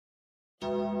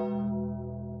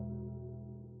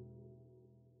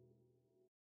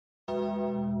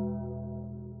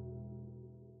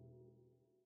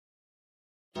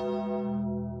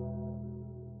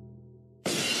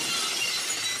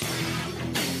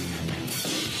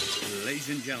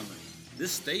and gentlemen, the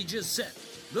stage is set,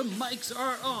 the mics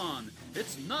are on,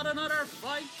 it's not another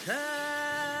fight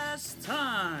cast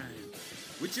time!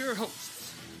 With your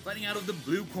hosts, fighting out of the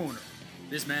blue corner,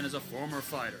 this man is a former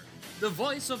fighter, the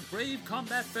voice of Brave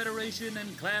Combat Federation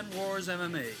and Clan Wars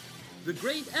MMA, the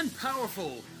great and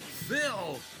powerful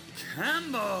Phil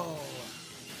Campbell!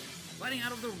 Fighting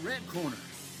out of the red corner,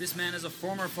 this man is a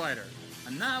former fighter,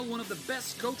 and now one of the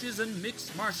best coaches in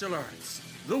mixed martial arts,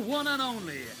 the one and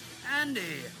only Andy,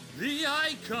 the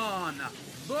Icon,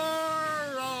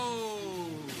 Burrows.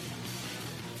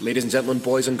 Ladies and gentlemen,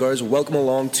 boys and girls, welcome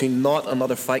along to not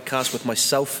another Fightcast with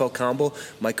myself, Phil Campbell,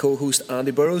 my co-host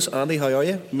Andy Burrows. Andy, how are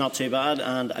you? Not too bad,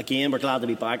 and again, we're glad to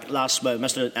be back. We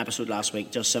missed an episode last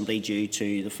week just simply due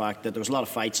to the fact that there was a lot of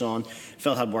fights on.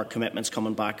 Phil had work commitments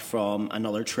coming back from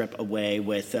another trip away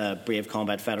with Brave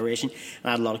Combat Federation, and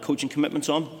I had a lot of coaching commitments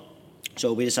on.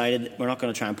 So we decided we're not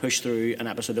going to try and push through an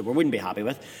episode that we wouldn't be happy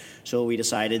with. So we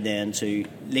decided then to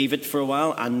leave it for a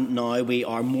while, and now we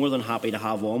are more than happy to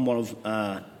have on one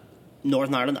of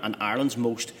Northern Ireland and Ireland's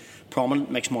most prominent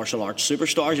mixed martial arts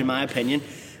superstars, in my opinion,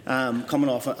 coming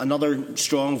off another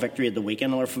strong victory at the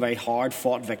weekend, another very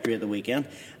hard-fought victory at the weekend.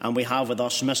 And we have with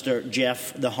us Mr.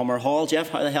 Geoff, the Hummer Hall. Geoff,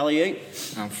 how the hell are you?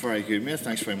 I'm very good, mate.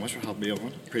 Thanks very much for having me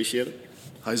on. Appreciate it.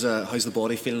 How's the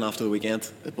body feeling after the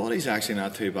weekend? The body's actually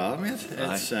not too bad, mate.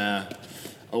 It's I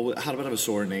had a bit of a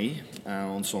sore knee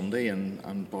on Sunday,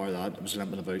 and bar that, I was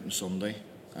limping about on Sunday,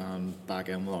 and back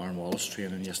in with Aaron Wallace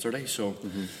training yesterday. So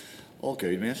all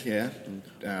good, mate. Yeah,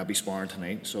 I'll be sparring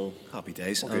tonight. So happy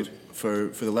days. Good.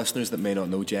 For the listeners that may not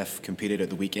know, Geoff competed at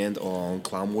the weekend on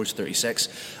Clan Wars 36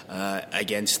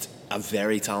 against a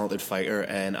very talented fighter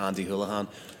in Andy Houlihan,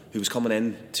 who was coming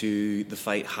in to the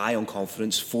fight high on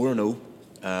confidence, 4-0.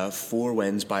 4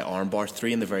 wins by armbar,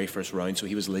 3 in the very first round, so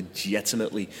he was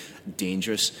legitimately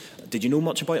dangerous. Did you know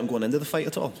much about him going into the fight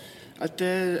at all? I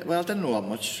did. Well, I didn't know that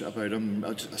much about him.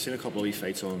 I seen a couple of wee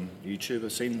fights on YouTube. I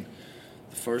seen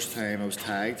the first time I was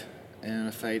tagged in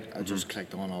a fight. I just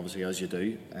clicked on, obviously, as you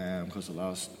do, because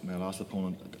my last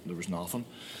opponent, there was nothing.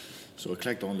 So I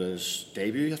clicked on his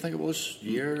debut, I think it was,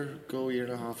 year and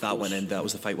a half. That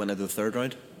was the fight went into the third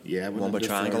round? Yeah, one by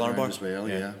triangle armbar as well.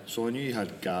 Yeah. So I knew he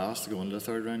had gas to go into the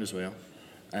third round as well,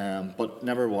 but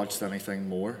never watched anything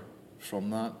more from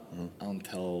that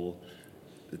until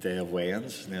the day of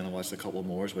weigh-ins. And then I watched a couple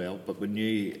more as well. But we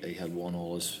knew he had won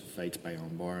all his fights by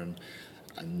armbar, and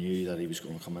I knew that he was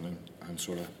going to come in and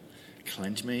sort of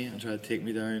clinch me and try to take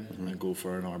me down and go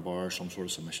for an armbar or some sort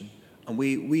of submission. And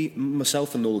we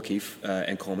myself and Noel O'Keefe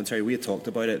in commentary, we had talked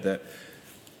about it, that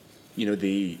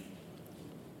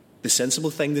the sensible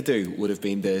thing to do would have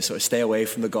been to sort of stay away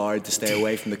from the guard, to stay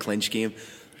away from the clinch game.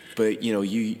 But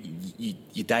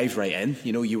you dived right in.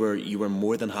 You were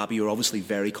more than happy. You were obviously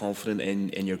very confident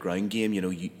in your ground game.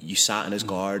 You sat in his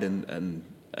guard and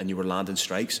you were landing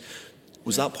strikes.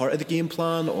 Was that part of the game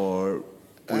plan, or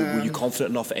were you confident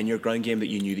enough in your ground game that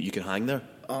you knew that you could hang there?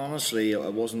 Honestly,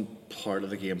 it wasn't part of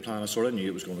the game plan. I sort of knew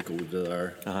it was going to go to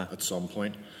there at some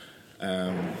point.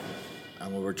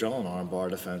 And we were drilling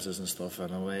armbar defences and stuff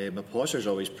anyway. My posture's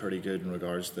always pretty good in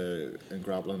regards to in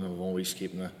grappling. I'm always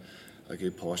keeping a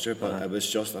good posture. But it was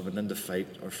just, I went into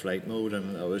fight or flight mode,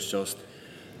 and it was just,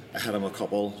 I hit him a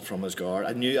couple from his guard.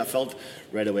 I felt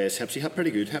right away his hips. He had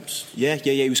pretty good hips. Yeah.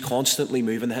 He was constantly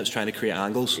moving the hips, trying to create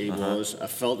angles. He was. I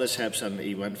felt his hips, and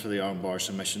he went for the armbar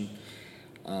submission.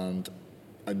 And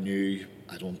I knew,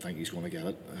 I don't think he's going to get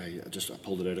it. I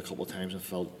pulled it out a couple of times and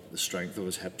felt the strength of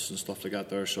his hips and stuff like that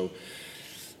there. So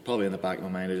probably in the back of my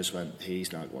mind, I just went,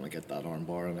 he's not going to get that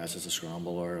armbar unless it's a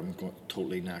scramble or I'm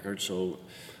totally knackered. So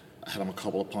I hit him a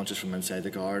couple of punches from inside the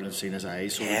guard and seen his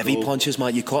eyes. Heavy punches,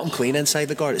 man. You caught him clean inside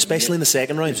the guard, especially in the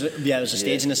second round. There was a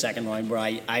stage in the second round where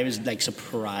I was like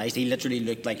surprised. He literally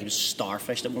looked like he was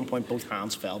starfished at one point. Both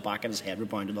hands fell back and his head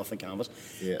rebounded off the canvas.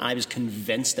 Yeah. I was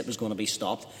convinced it was going to be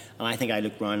stopped. And I think I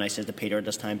looked round and I said to Peter at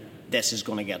this time, this is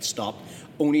going to get stopped.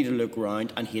 Only to look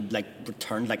round and he'd like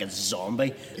returned like a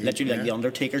zombie. Literally like the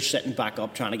Undertaker sitting back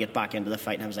up trying to get back into the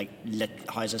fight. And I was like,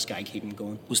 how's this guy keeping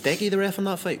going? Was Decky the ref in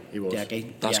that fight? He was.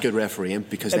 Decky. That's good refereeing,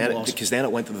 because then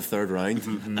it went to the third round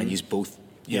and you both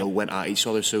went at each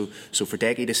other. So for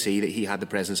Decky to see that he had the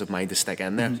presence of mind to stick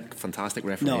in there, fantastic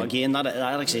refereeing. No, again, that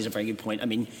actually is a very good point. I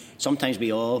mean, sometimes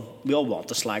we all want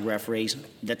to slag referees.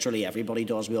 Literally everybody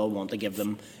does. We all want to give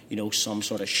them some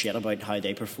sort of shit about how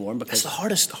they perform, because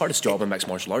it's the hardest job in mixed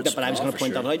martial arts. But I was going to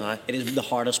point that out. It is the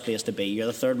hardest place to be. You're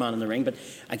the third man in the ring. But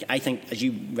I think, as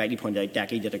you rightly pointed out,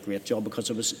 Decky did a great job, because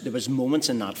there was moments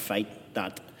in that fight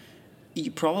that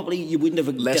you wouldn't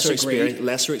have disagreed.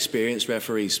 Lesser experienced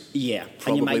referees. Yeah,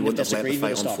 probably and you might wouldn't have have let the disagreed with fight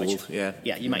the stoppage. unfold.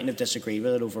 Yeah, you mightn't have disagreed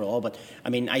with it overall, but I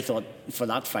mean, I thought for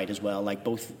that fight as well, like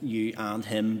both you and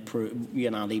him, you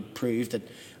and Andy proved that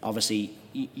obviously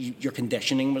your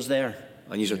conditioning was there.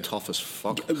 And you're tough as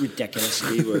fuck. Ridiculous.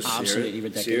 He was absolutely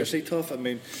ridiculous. Seriously tough. I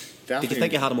mean, definitely. Did you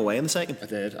think you had him away in the second? I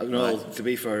did. To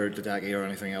be fair to Daki or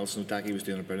anything else, Daki was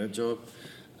doing a brilliant job.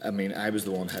 I mean, I was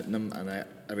the one hitting him, and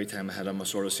every time I hit him, I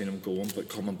sort of seen him going, but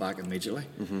coming back immediately.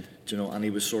 Mm-hmm. Do you know? And he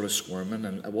was sort of squirming,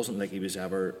 and it wasn't like he was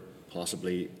ever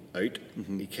possibly out.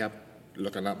 Mm-hmm. He kept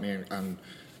looking at me and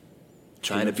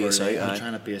trying to base out.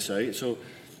 Trying to base out. So,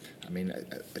 I mean,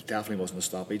 it definitely wasn't a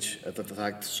stoppage. The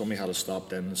fact somebody had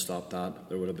stopped in and stopped that,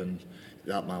 there would have been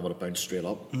that man would have bounced straight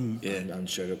up and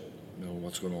shouted, you know,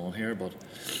 what's going on here. But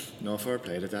no, fair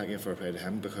play to Daki, fair play to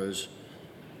him, because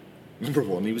number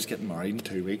one, he was getting married in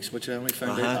 2 weeks, which I only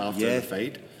found out after the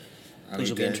fight. And those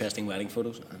will be interesting wedding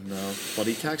photos. No, but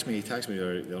he texted me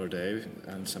the other day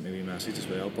and sent me a wee message as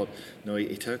well. But no,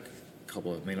 he took a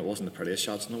couple of, I mean, it wasn't the prettiest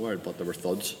shots in the world, but there were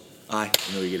thuds. Aye.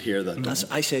 You know, you could hear that.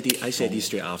 I said to you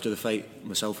straight after the fight,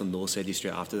 myself and Noel said to you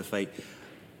straight after the fight,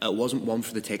 it wasn't one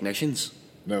for the technicians.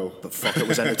 No. But fuck, it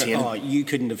was entertaining. Oh, you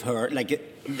couldn't have heard.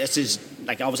 This is,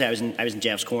 obviously I was in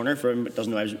Geoff's corner. For him that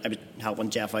doesn't know, I was helping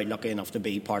Geoff out, lucky enough to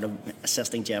be part of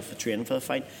assisting Geoff with training for the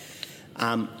fight.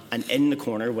 And in the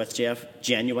corner with Geoff,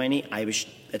 genuinely, I was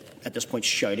at this point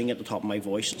shouting at the top of my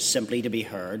voice, simply to be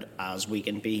heard as we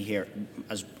can be here,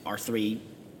 as our three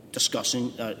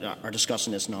are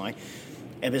discussing this now.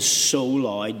 It was so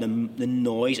loud. The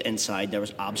noise inside there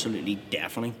was absolutely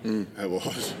deafening. It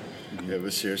was. It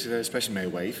was seriously, especially my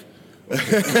wife.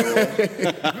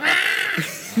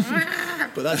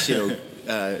 But that's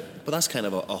but that's kind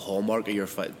of a hallmark of your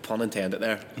fight, pun intended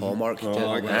there. Hallmark.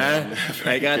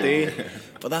 Right, Andy.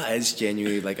 But that is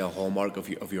genuinely like a hallmark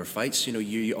of your fights. You know,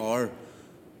 you are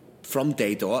from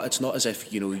day dot. It's not as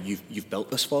if you've built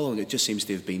this following. It just seems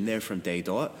to have been there from day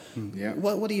dot. Yeah.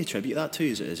 What do you attribute that to?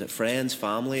 Is it friends,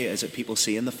 family? Is it people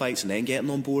seeing the fights and then getting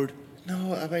on board?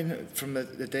 No, I mean, from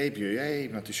the debut,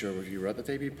 I'm not too sure if you were at the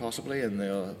debut, possibly in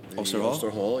the Ulster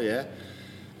Hall, yeah.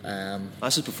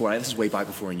 This is way back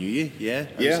before I knew you. Yeah.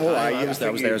 I was there.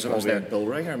 I was there. Bull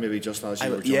Ring, or maybe just as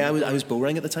you were. Yeah, I was Bull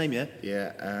Ring at the time. Yeah.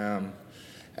 Yeah.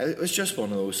 It was just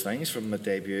one of those things from the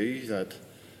debut that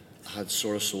had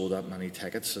sort of sold that many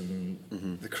tickets, and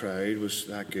the crowd was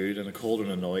that good, and the cold and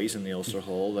the noise in the Ulster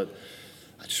Hall that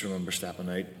I just remember stepping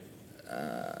out.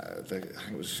 I think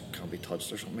it was Can't Be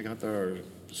Touched or something like that there, or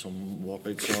some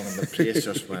walkout song, and the place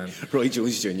just went. Roy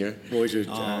Jones Jr.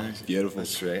 Beautiful.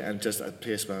 That's right, and just the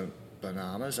place went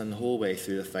bananas, and the whole way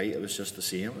through the fight it was just the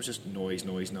same. It was just noise,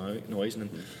 and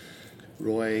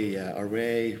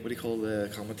Ray, what do you call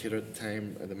the commentator at the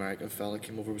time? The American fella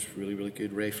came over, was really, really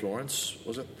good. Ray Florence,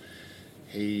 was it?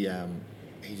 He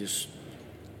just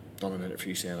done an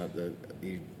interview saying that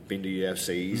he'd been to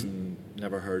UFCs and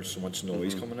never heard so much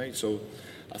noise coming out. So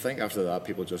I think after that,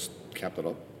 people just kept it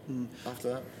up. After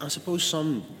that, I suppose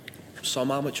some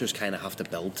amateurs kind of have to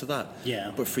build to that.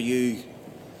 Yeah. But for you,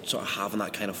 sort of having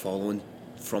that kind of following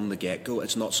from the get-go,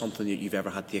 it's not something that you've ever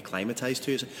had to acclimatise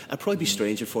to. It'd probably be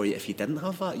stranger for you if you didn't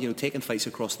have that. You know, taking fights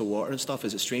across the water and stuff.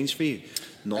 Is it strange for you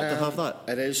not to have that?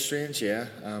 It is strange, yeah.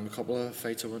 A couple of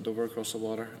fights I went over across the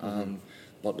water,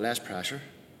 but less pressure.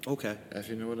 Okay. If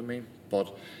you know what I mean.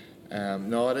 But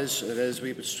no, it is a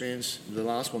wee bit strange. The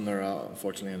last one there,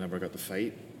 unfortunately, I never got the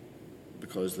fight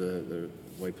because the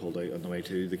boy pulled out on the way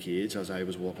to the cage as I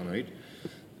was walking out.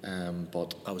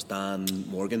 But that was Dan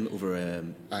Morgan over.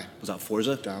 Was that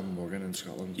Forza? Dan Morgan in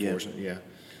Scotland. Yeah. Forza, yeah.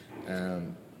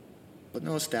 But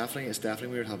no, it's definitely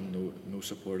weird having no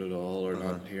support at all, or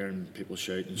not hearing people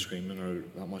shouting and screaming, or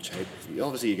that much hype.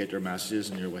 Obviously, you get your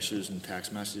messages and your wishes and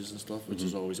text messages and stuff, which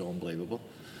is always unbelievable.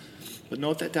 But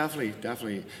no, definitely.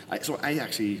 I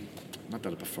actually, not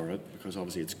that I prefer it, because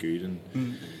obviously it's good, and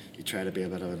you try to be a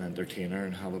bit of an entertainer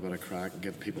and have a bit of crack and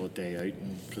give people a day out,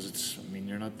 and because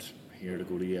you're not here to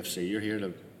go to UFC, you're here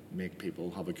to make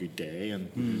people have a good day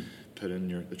and put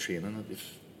in the training that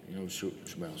you've,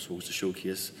 supposed to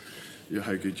showcase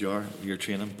how good you are with your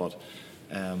training. But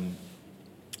I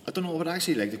don't know, I would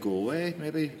actually like to go away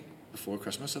maybe before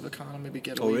Christmas if I can, and maybe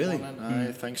get away. Oh, really?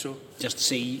 I think so. Just to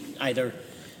see either,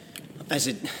 is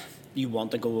it you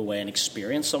want to go away and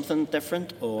experience something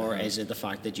different, or is it the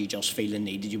fact that you just feel the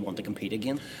need that you want to compete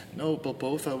again? No, but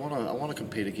both. I want to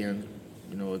compete again.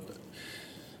 You know,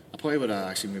 I probably would have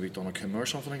actually maybe done a Kummer or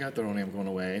something like that. I'm going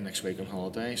away next week on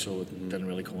holiday, so it didn't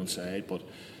really coincide. But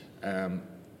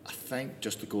I think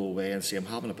just to go away and see, I'm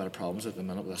having a bit of problems at the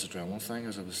minute with this adrenaline thing,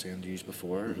 as I was saying to you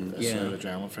before. This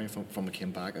adrenaline thing from I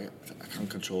came back, I can't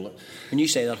control it. When you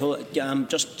say that,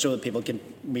 just so that people can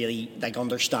really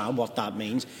understand what that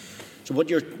means. So what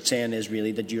you're saying is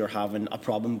really that you're having a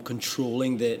problem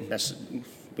controlling this,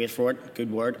 wait for it,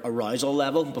 good word, arousal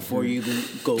level before you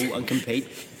go and compete.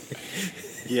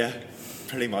 Yeah,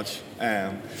 pretty much.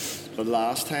 But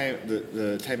last time,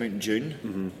 the time out in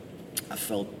June, I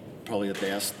felt probably the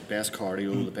best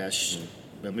cardio, the best,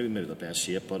 maybe the best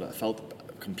shape, but I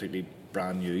felt completely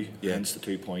brand new. Hence the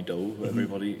 2.0.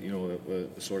 Everybody,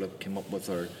 sort of came up with,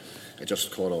 or it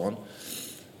just caught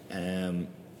on.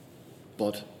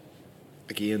 But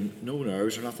again, no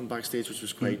nerves or nothing backstage, which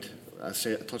was quite. I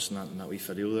touched on that in that wee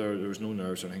video there. There was no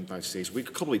nerves or anything backstage. We had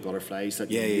a couple of butterflies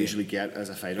that you usually get as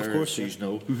a fighter, of course, as you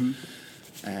know.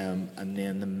 And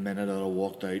then the minute that I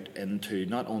walked out into,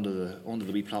 not onto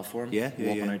the wee platform,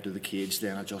 walking out to the cage,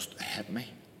 then it just hit me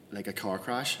like a car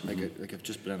crash, like I've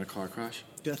just been in a car crash.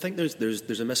 Yeah, I think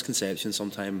there's a misconception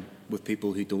sometimes with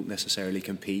people who don't necessarily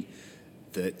compete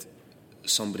that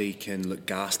somebody can look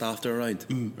gassed after a round,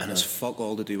 and it's fuck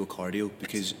all to do with cardio,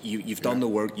 because you've done the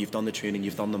work, you've done the training,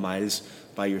 you've done the miles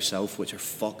by yourself, which are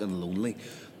fucking lonely.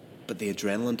 But the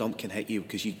adrenaline dump can hit you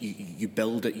because you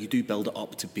build it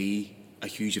up to be a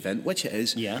huge event, which it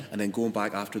is. Yeah. And then going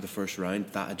back after the first round,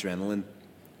 that adrenaline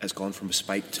has gone from a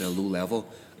spike to a low level,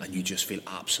 and you just feel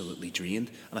absolutely drained.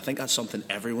 And I think that's something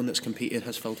everyone that's competed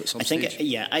has felt at some stage.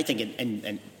 I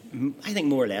think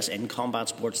more or less in combat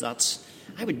sports,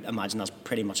 I would imagine that's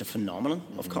pretty much a phenomenon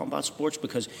of combat sports,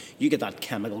 because you get that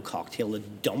chemical cocktail, the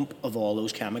dump of all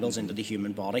those chemicals into the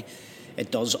human body.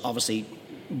 It does obviously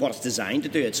what it's designed to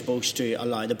do. It's supposed to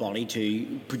allow the body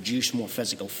to produce more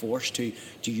physical force, to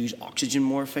use oxygen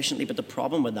more efficiently. But the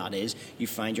problem with that is you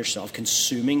find yourself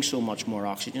consuming so much more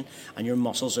oxygen, and your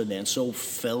muscles are then so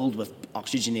filled with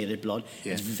oxygenated blood.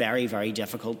 Yeah. It's very, very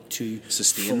difficult to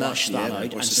sustain flush that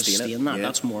out and sustain that. Yeah.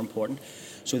 That's more important.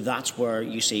 So that's where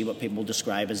you see what people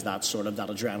describe as that sort of that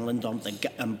adrenaline dump,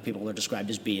 that people are described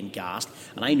as being gassed.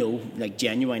 And I know, like,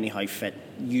 genuinely how fit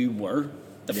you were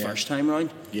the first time round.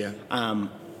 Yeah.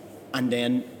 And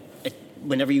then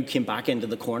whenever you came back into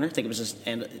the corner, I think it was the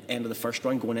end of the first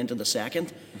round going into the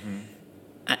second,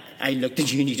 I looked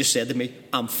at you and you just said to me,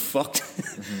 I'm fucked.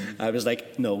 I was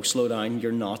like, no, slow down,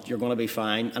 you're not, you're going to be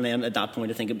fine. And then at that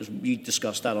point, I think it was, you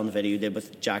discussed that on the video you did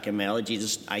with Jack and Mel.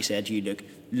 I said to you,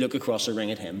 look across the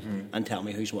ring at him and tell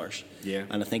me who's worse. Yeah.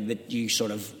 And I think that you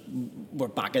sort of were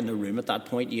back in the room at that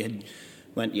point. You had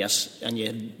went yes, and you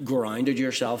had grounded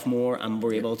yourself more and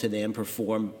were able to then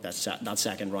perform that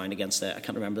second round against I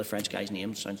can't remember the French guy's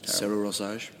name. Sounds terrible. Cyril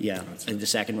Rosage. Yeah, and the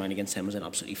second round against him was an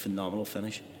absolutely phenomenal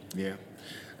finish. Yeah,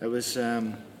 it was.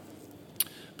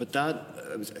 But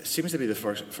it seems to be the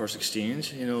first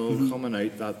exchange, coming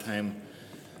out that time,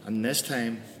 and this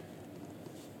time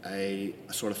I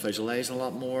sort of visualised a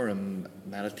lot more and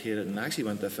meditated, and actually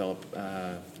went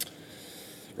to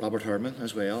Robert Herman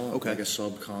as well, like a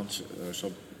subconscious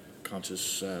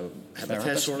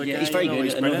hypnotist sort of guy. He's very good.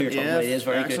 He's I know who you're talking about. He is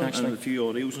very good, actually. And a few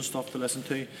audios and stuff to listen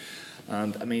to.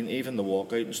 And I mean, even the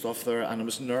walkout and stuff there. And I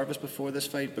was nervous before this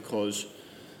fight because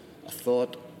I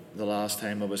thought the last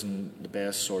time I was in the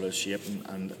best sort of shape,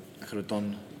 and I could have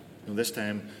done. This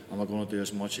time, am I going to do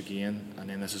as much again? And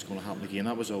then this is going to happen again.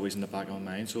 That was always in the back of my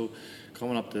mind. So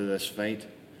coming up to this fight,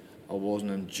 I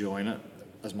wasn't enjoying it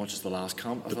as much as the last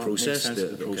camp. The process.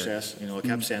 The process. I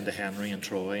kept saying to Henry and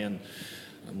Troy and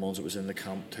ones that was in the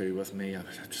camp too with me, I'm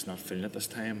just not feeling it this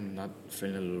time. I'm not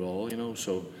feeling it at all.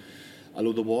 So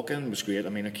although the walk-in was great, I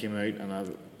mean, I came out and I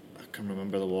can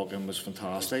remember the walk-in was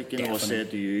fantastic. I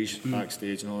said to you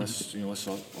backstage,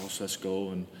 let's go.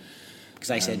 And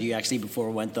because I said to you actually before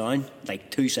we went down, like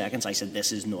 2 seconds, I said,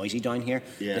 this is noisy down here.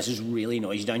 Yeah. This is really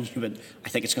noisy down here, but I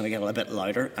think it's going to get a little bit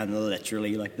louder. And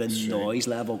literally, like, the noise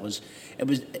level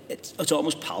it's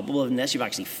almost palpable. Unless you've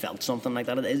actually felt something like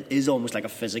that, it is almost like a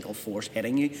physical force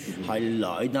hitting you. How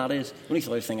loud that is. The only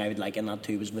other thing I would like in that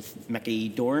too was with Mickey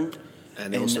Dorn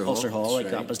and in Ulster Hall.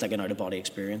 Like, that was like an out-of-body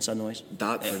experience, that noise.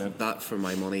 That, for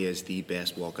my money, is the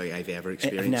best walkout I've ever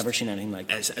experienced. I've never seen anything like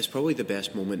that. It's probably the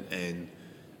best moment in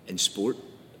sport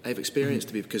I've experienced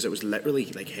to be, because it was literally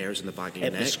like hairs in the back of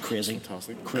your neck. It was crazy,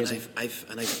 fantastic, crazy.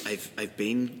 And I've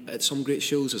been at some great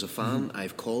shows as a fan.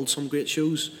 I've called some great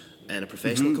shows in a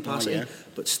professional capacity,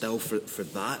 but still for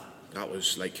that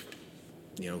was like,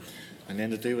 And then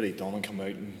to do what he done and come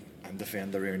out and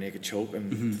defend the rear naked choke,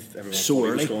 and everyone so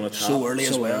early, was going to tap, so early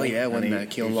as well. Yeah, when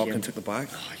Keelan Loughlin took the back.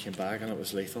 I came back and it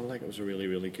was lethal. Like, it was a really,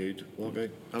 really good walkout.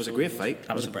 That was a great fight.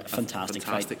 That was a fantastic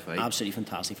fight. Absolutely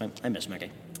fantastic fight. I miss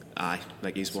Mickey. Aye,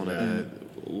 Mickey's one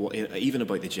even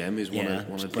about the gym, who's one Yeah, of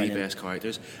it's the brilliant. best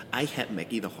characters. I hit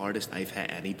Mickey the hardest I've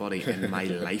hit anybody in my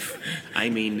life. I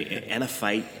mean, in a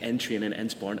fight, in training, in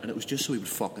sparring, and it was just so he would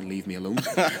fucking leave me alone.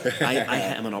 I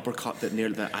hit him an uppercut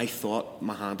that I thought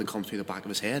my hand had come through the back of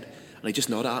his head, and he just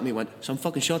nodded at me and went, "Some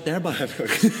fucking shot there, bud."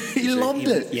 He loved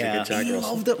it. Yeah, he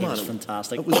loved it, man. It was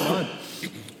fantastic. It was mad.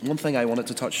 One thing I wanted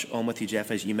to touch on with you,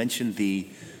 Geoff, is you mentioned the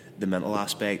mental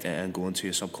aspect and going to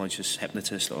a subconscious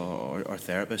hypnotist or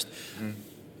therapist.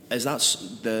 Is that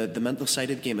the mental side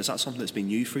of the game? Is that something that's been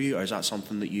new for you, or is that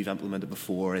something that you've implemented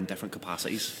before in different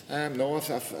capacities? No, I've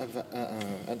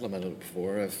implemented it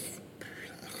before. I've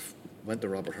went to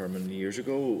Robert Herman years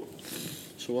ago.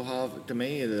 So I have, to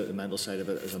me, the mental side of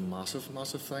it is a massive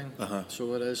thing.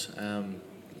 So it is. I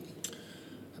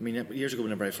mean, years ago,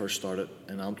 whenever I first started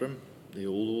in Antrim, the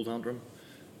old Antrim,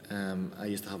 I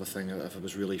used to have a thing that if I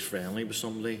was really friendly with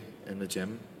somebody in the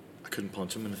gym, I couldn't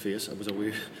punch him in the face. It was a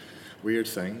weird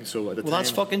thing. So at the time, Well,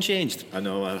 that's fucking changed. I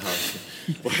know I have.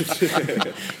 But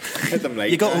hit them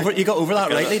right You got now. over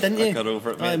that rightly, didn't you? I got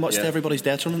over it, mate. Much to Yeah. everybody's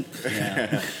detriment.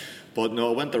 Yeah. But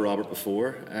no, I went to Robert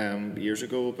before, years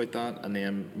ago about that, and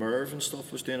then Merv and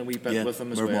stuff was doing a wee bit with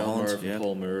him as Merv well. Mulholland, Merv yeah. and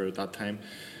Paul Moore at that time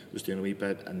was doing a wee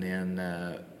bit, and then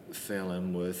fell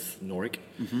in with Norick,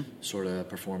 sort of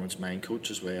performance mind coach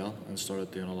as well, and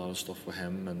started doing a lot of stuff with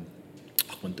him, and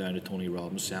went down to Tony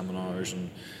Robbins seminars and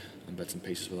bits and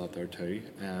pieces with that there too.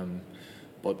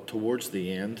 But towards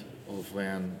the end of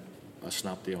when I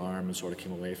snapped the arm and sort of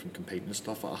came away from competing and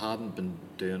stuff, I hadn't been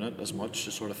doing it as much,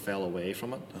 just sort of fell away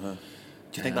from it. Do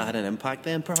you think that had an impact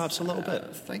then, perhaps a little bit?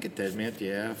 I think it did, mate,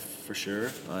 yeah, for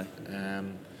sure. Aye.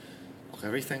 Look,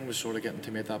 everything was sort of getting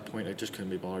to me at that point. I just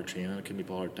couldn't be bothered training, I couldn't be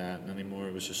bothered dieting anymore.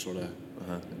 It was just sort of,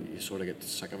 you sort of get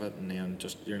sick of it, and then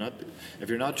just, if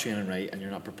you're not training right and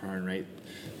you're not preparing right,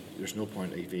 there's no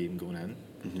point of even going in,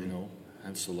 you know,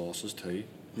 hence the losses too.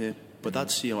 Yeah, but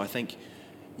that's, I think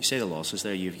you say the losses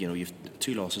there. You've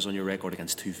 2 losses on your record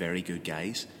against 2 very good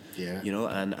guys. Yeah.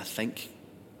 And I think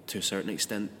to a certain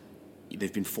extent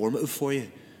they've been formative for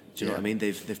you. Do you know what I mean?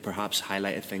 They've perhaps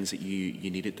highlighted things that you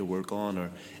needed to work on,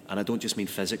 and I don't just mean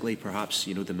physically. Perhaps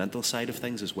the mental side of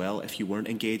things as well. If you weren't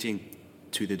engaging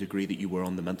to the degree that you were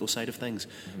on the mental side of things,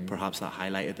 perhaps that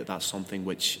highlighted that that's something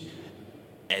which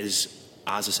is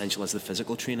as essential as the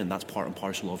physical training. That's part and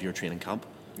parcel of your training camp.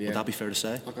 Yeah. Would that be fair to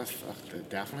say? Look,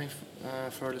 definitely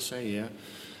fair to say, yeah.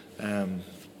 I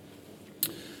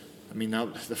mean,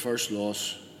 the first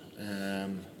loss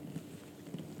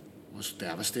was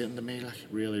devastating to me, like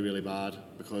really, really bad,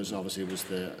 because obviously it was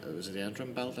the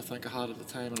interim belt I think I had at the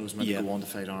time, and I was meant to go on to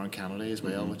fight Aaron Kennedy as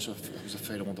well, which was a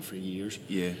fight I wanted for years.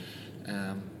 Yeah.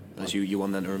 As you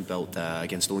won the interim belt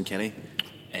against Owen Kenny,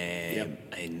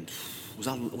 and was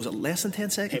it less than 10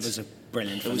 seconds? It was a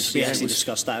brilliant finish. was- We yeah, actually it was-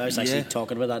 discussed that. I was actually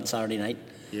talking about that on Saturday night.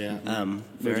 Yeah.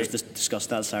 We just discussed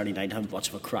that Saturday night, how much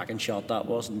of a cracking shot that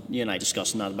was, and you and I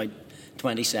discussing that about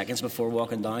 20 seconds before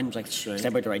walking down. It was like, right.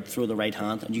 step out the right, throw the right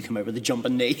hand, and you come out with a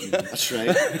jumping knee. That's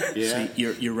right. Yeah. So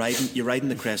you're riding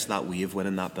the crest of that wave,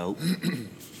 winning that belt.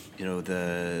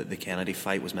 The Kennedy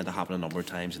fight was meant to happen a number of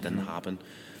times. It didn't happen,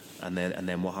 and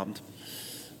then what happened?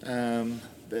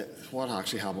 What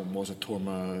actually happened was I tore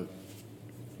my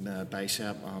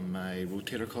bicep and my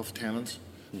rotator cuff tendons,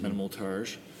 minimal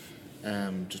tears,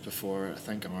 just before I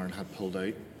think Aaron had pulled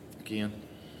out again,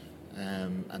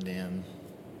 and then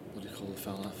what do you call the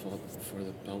fella for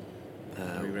the belt?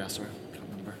 Wrestler, can't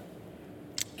remember.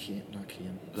 Not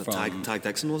Kane. Tag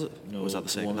Dixon, was it? No, Or was that the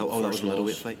second? one of the That was first the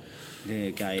middleweight loss. fight.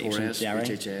 The guy, Torres, Derry.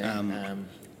 HHA.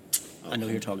 I know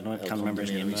who you're talking about. I can't remember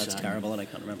his name. That's terrible, and I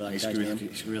can't remember that He's guy's a name.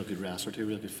 real good wrestler too,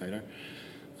 real good fighter.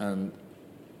 And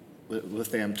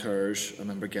with them tours, I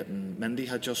remember getting Mindy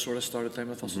had just sort of started down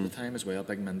with us at the time as well,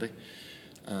 big Mindy,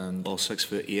 and All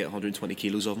 6'8", 120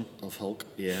 kilos of him. of Hulk.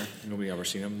 Yeah, nobody ever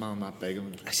seen him, man, that big.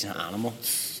 He's an animal.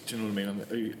 Do you know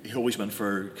what I mean? He always went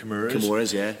for Kimuras.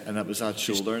 Kimuras, yeah. And that was that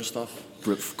shoulder and stuff.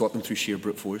 Got them through sheer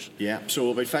brute force. Yeah. So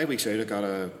about 5 weeks out, I got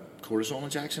a cortisone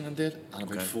injection and did, and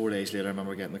about Okay. 4 days later, I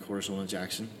remember getting the cortisone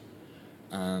injection,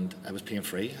 and I was pain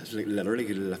free. I was like literally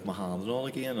could lift my hand and all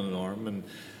again and an arm, and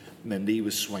Mindy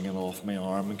was swinging off my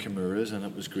arm and Kimuras, and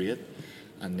it was great.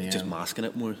 And then Just masking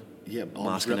it more. yeah,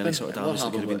 masking any sort of damage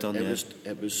that could have been done. It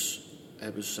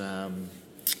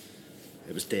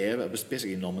was Dave. It was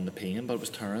basically numbing the pain, but it was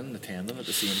tearing the tendon at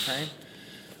the same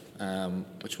time,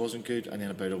 which wasn't good. And then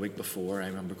about a week before, I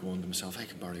remember going to myself, I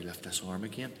can barely lift this arm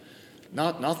again.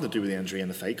 Nothing to do with the injury in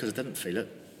the fight, because I didn't feel it.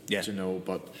 Yeah. You know,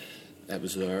 but it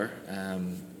was there.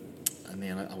 And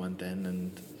then I went in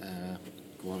and I'm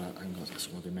going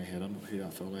to do my head on who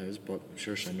that fella is, but I'm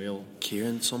sure Samuel.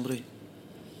 Kieran, somebody.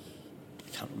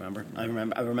 I can't remember.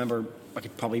 I remember I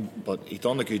could probably... But he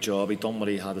done a good job. He done what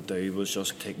he had to do, was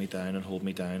just take me down and hold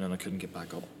me down, and I couldn't get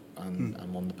back up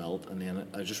and won the belt. And then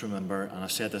I just remember, and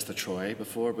I've said this to Troy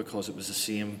before, because it was the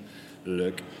same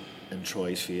look in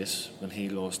Troy's face when he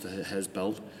lost his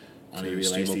belt and he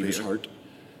realised he was hurt.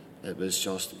 It was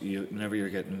just, whenever you're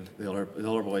getting the other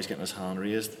boy's getting his hand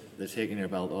raised, they're taking your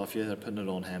belt off you, they're putting it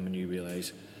on him, and you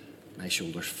realise my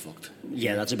shoulder's fucked.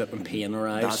 Yeah, that's a bit when pain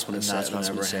arrives. That's when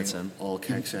it sets in. All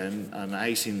kicks in, and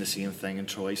I seen the same thing in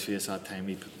Troy's face that time.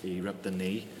 He ripped the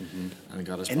knee and he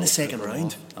got his in the second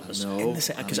round.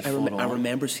 Because I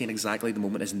remember seeing exactly the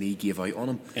moment his knee gave out on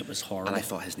him. It was horrible, and I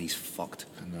thought his knee's fucked.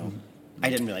 I know. I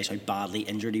didn't realise how badly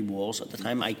injured he was at the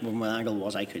time. When my angle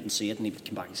was, I couldn't see it, and he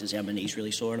came back and says, "Yeah, my knee's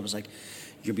really sore," and I was like,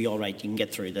 "You'll be all right. You can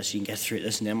get through this. And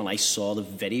then when I saw the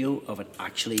video of it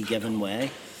actually giving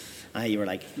way, you were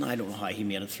like, "No, I don't know how he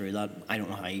made it through that. I don't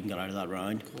know how he can get out of that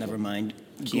round. Never mind."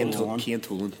 Kane Toland.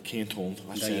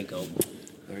 There you go.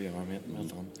 There you are, mate. Well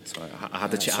done. Sorry, I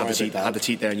had to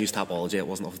cheat there and use Tapology. It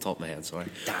wasn't off the top of my head. Sorry.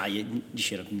 You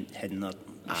should have hidden that.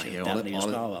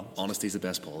 Honesty's the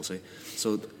best policy.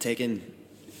 So taking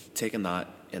that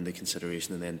into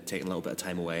consideration, and then taking a little bit of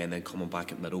time away, and then coming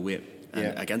back at middleweight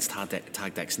against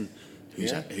Tag Dixon,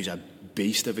 who's a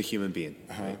beast of a human being.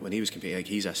 Right? When he was competing, like,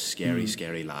 he's a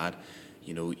scary lad.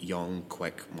 You know, young,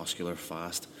 quick, muscular,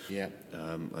 fast. Yeah.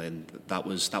 And that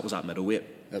was at middleweight.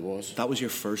 It was. That was your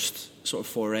first sort of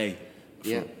foray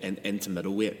into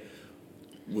middleweight.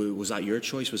 Was that your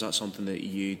choice? Was that something that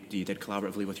you did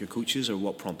collaboratively with your coaches, or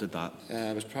what prompted that?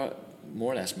 It was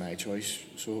more or less my choice.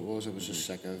 So it was. I was just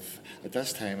sick of. At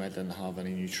this time, I didn't have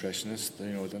any nutritionists.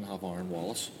 You know, I didn't have Aaron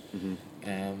Wallace.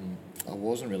 I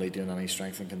wasn't really doing any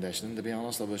strength and conditioning, to be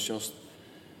honest. I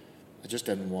just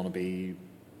didn't want to be.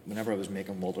 Whenever I was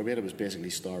making welterweight, I was basically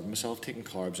starving myself, taking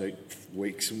carbs out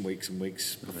weeks and weeks and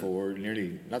weeks before,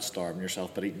 nearly not starving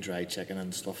yourself, but eating dry chicken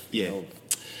and stuff. Yeah. You know,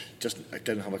 just I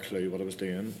didn't have a clue what I was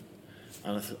doing,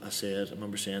 and I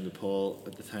remember saying to Paul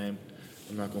at the time,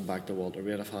 I'm not going back to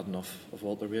welterweight. I've had enough of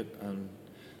welterweight, and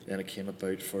then it came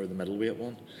about for the middleweight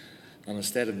one, and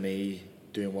instead of me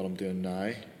doing what I'm doing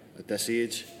now at this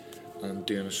age, and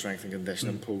doing a strength and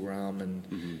conditioning program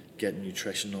and getting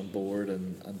nutrition on board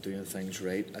and doing things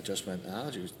right, I just went,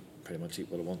 I'll just pretty much eat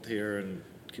what I want here and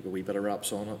keep a wee bit of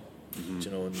wraps on it,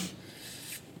 you know, and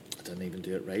I didn't even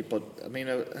do it right. But I mean,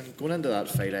 and going into that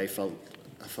fight, I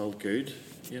felt good,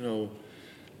 you know.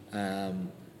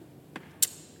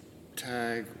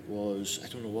 Tag was, I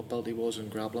don't know what belt he was in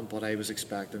grappling, but I was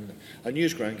expecting, I knew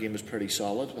his ground game was pretty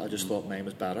solid. I just thought mine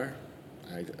was better.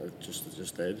 I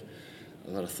just did.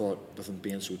 That I thought, with him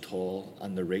being so tall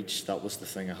and the reach, that was the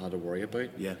thing I had to worry about.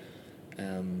 Yeah.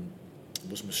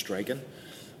 Was my striking,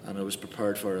 and I was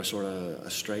prepared for a sort of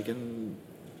a striking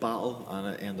battle,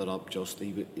 and it ended up just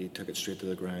he took it straight to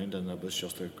the ground, and it was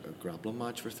just a grappling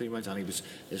match for 3 rounds. And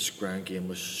his ground game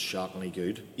was shockingly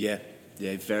good. Yeah,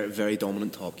 very very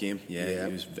dominant top game. Yeah.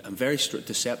 He was very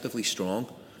deceptively strong.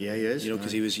 Yeah, he is. You know,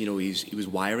 because he was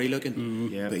wiry looking,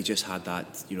 but he just had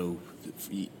that, you know,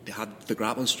 he had the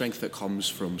grappling strength that comes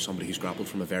from somebody who's grappled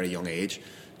from a very young age.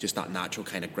 Just that natural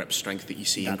kind of grip strength that you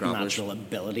see in grapplers. That natural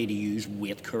ability to use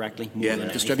weight correctly. More than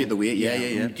distribute the weight.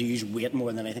 Yeah. To use weight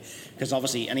more than anything, because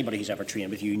obviously anybody who's ever trained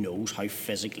with you knows how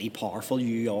physically powerful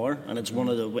you are, and it's one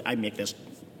of the. I make this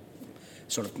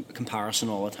sort of comparison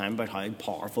all the time about how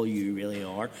powerful you really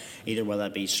are, either whether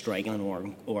it be striking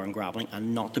or in grappling,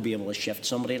 and not to be able to shift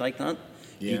somebody like that.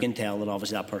 You can tell that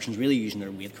obviously that person's really using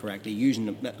their weight correctly, using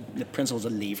the principles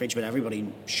of leverage, but everybody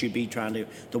should be trying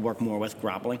to work more with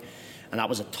grappling. And that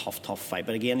was a tough fight.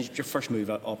 But again, it's your first move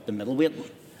up the middleweight.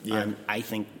 Yeah. And I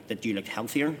think that you looked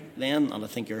healthier then, and I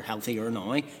think you're healthier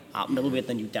now at middleweight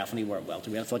than you definitely were at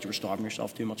welterweight. I thought you were starving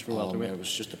yourself too much for welterweight. Man, it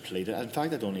was just depleted. In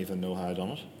fact, I don't even know how I done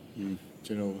it.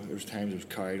 You know, there was times it was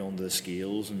carried onto the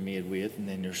scales and made weight, and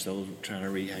then you're still trying to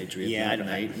rehydrate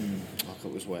overnight, and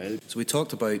it was wild. So we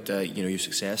talked about your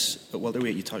success at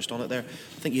welterweight. You touched on it there.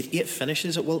 I think you had 8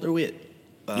 finishes at welterweight.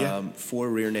 4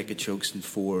 rear naked chokes and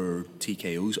 4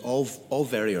 TKOs, all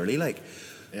very early, like.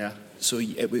 Yeah. So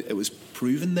it was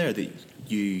proven there that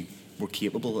you were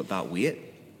capable at that weight.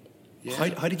 Yeah.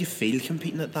 How did you feel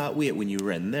competing at that weight when you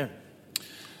were in there?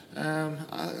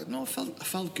 I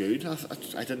felt good.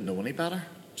 I didn't know any better,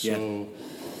 so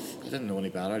I didn't know any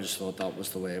better. I just thought that was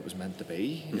the way it was meant to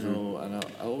be, you know. And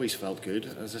I always felt good,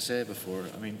 as I said before.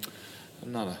 I mean,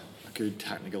 I'm not a good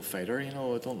technical fighter, you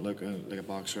know. I don't look like a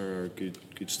boxer or good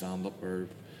stand up or,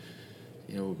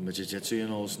 you know, my jiu-jitsu, you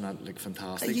know, it's not like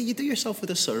fantastic. You do yourself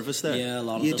with a service there. Yeah, a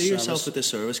lot of you do yourself with a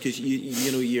service because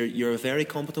you know you're a very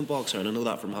competent boxer, and I know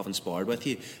that from having sparred with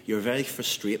you. You're a very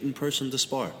frustrating person to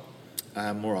spar.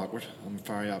 I'm more awkward. I'm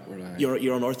very awkward.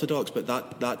 You're unorthodox, but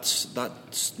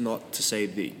that's not to say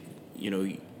that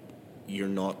you're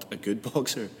not a good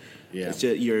boxer. Yeah. It's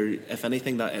just, if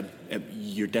anything, that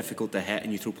you're difficult to hit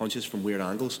and you throw punches from weird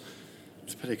angles.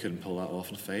 It's a pity I couldn't pull that off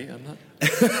in a fight, isn't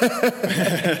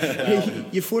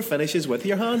it? You 4 finishes with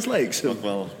your hands, like so.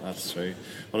 Well, that's true.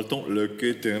 Well, it don't look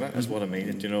good doing it. Is what I mean.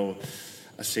 And,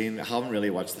 I haven't really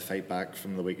watched the fight back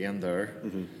from the weekend there,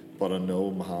 but I know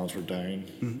my hands were down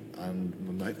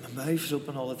and my mouth's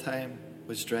open all the time,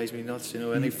 which drives me nuts.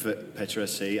 Any picture I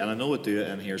see, and I know I do it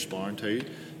in here sparring too.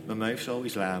 My mouth's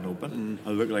always lying open. I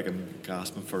look like I'm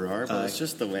gasping for air, but it's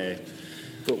just the way.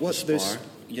 But what's this?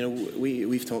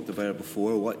 We've talked about it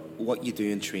before. What you do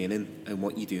in training and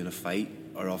what you do in a fight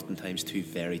are oftentimes two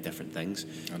very different things.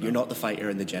 You're not the fighter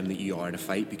in the gym that you are in a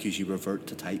fight because you revert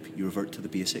to type. You revert to the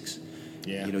basics.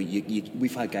 Yeah.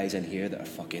 We've had guys in here that are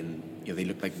fucking. They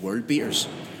look like world beaters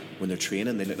when they're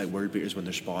training. They look like world beaters when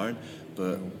they're sparring.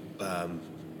 But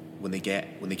when they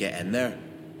get in there,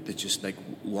 they're just like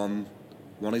one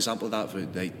example of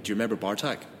that. Do you remember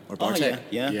Bartek? Or Bartek? Oh,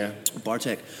 yeah.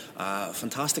 Bartek,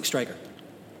 fantastic striker.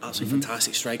 Absolutely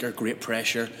fantastic striker, great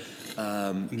pressure.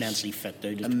 Immensely fit,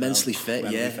 dude. Immensely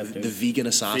fit, yeah. The vegan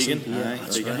assassin.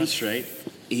 Vegan, he's right.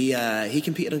 He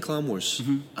competed in Clan Wars,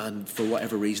 and for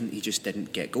whatever reason, he just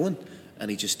didn't get going,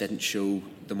 and he just didn't show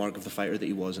the mark of the fighter that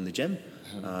he was in the gym.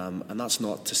 And that's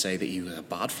not to say that he was a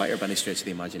bad fighter by any stretch of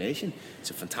the imagination. He's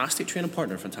a fantastic training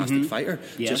partner, a fantastic fighter.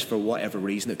 Yeah. Just for whatever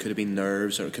reason, it could have been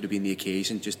nerves or it could have been the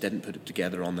occasion, just didn't put it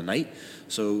together on the night.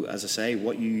 So, as I say,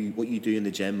 what you do in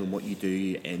the gym and what you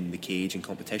do in the cage and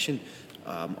competition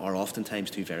are oftentimes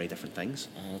two very different things.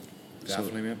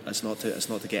 Definitely, mate. It's not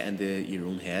to get into your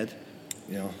own head.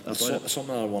 That's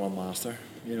something that I want to master,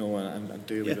 and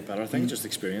do a little bit better. I think just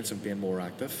experience and being more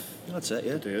active. That's it,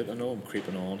 yeah. To do it. I know I'm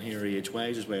creeping on here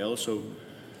age-wise as well, so...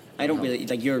 I don't really... I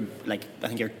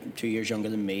think you're 2 years younger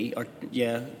than me,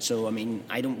 so,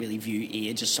 I don't really view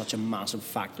age as such a massive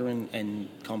factor in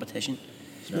competition.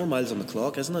 It's more miles on the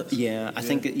clock, isn't it? Yeah, I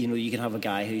think that, you can have a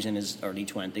guy who's in his early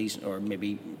 20s or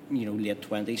maybe, late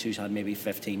 20s who's had maybe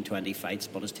 15, 20 fights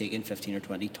but has taken 15 or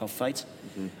 20 tough fights.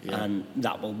 And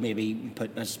that will maybe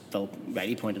put, as Phil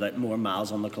rightly pointed out, more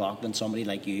miles on the clock than somebody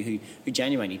like you who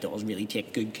genuinely does really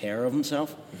take good care of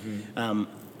himself. And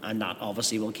that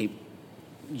obviously will keep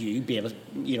you being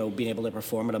able to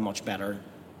perform at a much better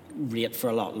rate for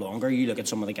a lot longer. You look at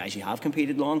some of the guys who have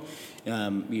competed long.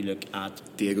 You look at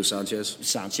Diego Sanchez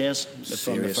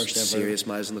from the first ever. Serious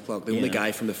miles on the clock. The only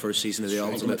guy from the first season of the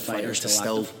Ultimate Fighter to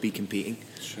still be competing.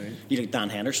 You look at Dan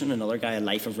Henderson, another guy, a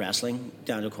life of wrestling.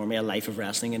 Daniel Cormier, a life of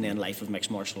wrestling, and then life of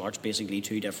mixed martial arts. Basically,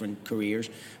 two different careers,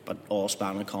 but all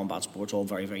spanning combat sports. All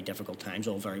very, very difficult times.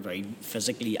 All very, very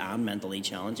physically and mentally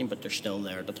challenging. But they're still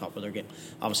there at the top of their game.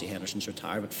 Obviously, Henderson's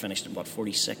retired, but finished at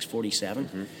 46,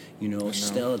 47.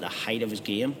 Still at the height of his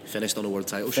game. Finished on a world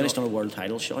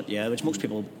title shot. Yeah, which most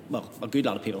people, a good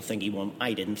lot of people think he won.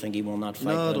 I didn't think he won that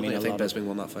fight. No, I think Bisping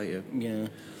won that fight. Yeah.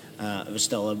 It was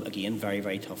still, again, very,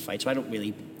 very tough fight. So I don't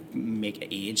really make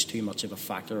age too much of a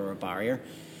factor or a barrier.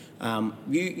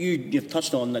 You've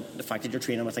touched on the fact that you're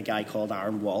training with a guy called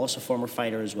Aaron Wallace, a former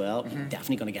fighter as well.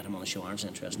 Definitely going to get him on the show. Aaron's an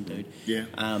interesting dude. Yeah.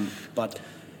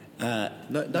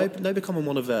 Now becoming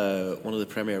one of the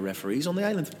premier referees on the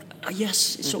island. Yes,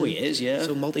 so he is. Yeah.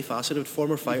 So multifaceted,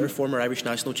 former fighter, former Irish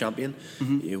national champion.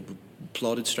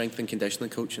 Applauded strength and conditioning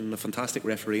coach, and a fantastic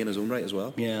referee in his own right as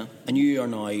well. Yeah, and you are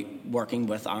now working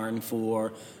with Aaron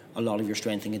for a lot of your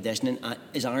strength and conditioning.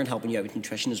 Is Aaron helping you out with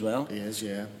nutrition as well? He is,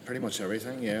 yeah. Pretty much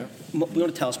everything, yeah. You want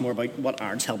to tell us more about what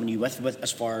Aaron's helping you with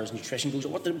as far as nutrition goes?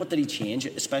 What did he change,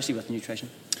 especially with nutrition?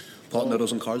 Pot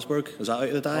noodles and Carlsberg, is that out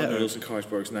of the diet? Pot noodles and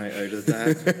Carlsberg's now out of the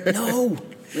diet. No,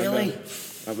 really?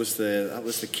 That was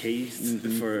the key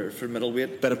for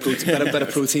middleweight. Bit of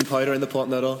protein powder in the pot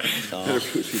noodle. Bit of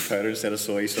protein powder instead of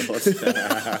soy sauce.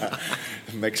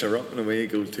 Mix her up and away you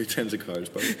go. 2 tins of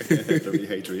Carlsberg to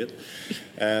rehydrate.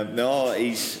 No,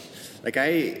 he's like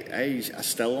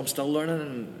I'm still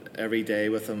learning every day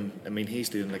with him. He's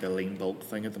doing like a lean bulk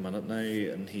thing at the minute now,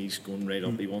 and he's going right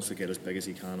up. He wants to get as big as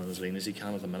he can and as lean as he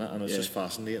can at the minute, and it's just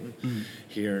fascinating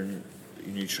hearing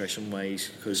nutrition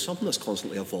wise, because something that's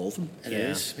constantly evolving. It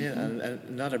is, yeah,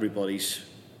 and not everybody's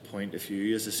point of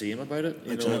view is the same about it.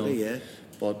 Exactly, yeah.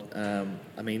 But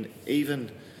even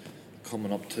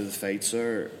coming up to the fights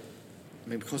there,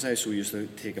 because I was so used to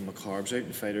taking my carbs out,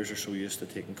 and fighters are so used to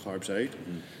taking carbs out,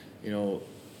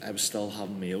 I was still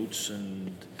having my oats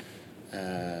and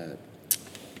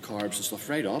carbs and stuff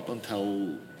right up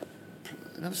until,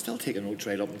 and I was still taking oats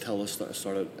right up until I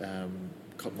started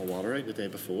cutting my water out the day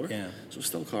before. Yeah. So I was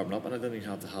still carbing up, and I didn't even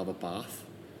have to have a bath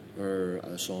or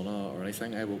a sauna or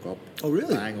anything. I woke up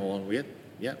bang on weight.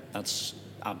 Yeah. That's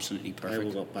absolutely perfect. I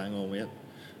woke up bang on weight.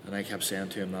 And I kept saying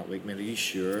to him that week, mate, are you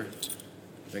sure?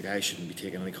 Like, I shouldn't be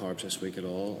taking any carbs this week at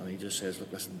all. And he just says,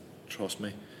 look, listen, trust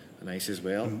me. And I says,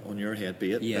 well, on your head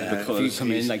be it. Yeah, because if you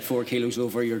come in like 4 kilos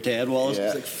over your dead walls.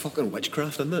 It's like fucking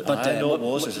witchcraft, isn't it? But I know it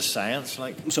was. It's a science.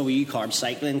 Like. So were you carb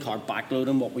cycling, carb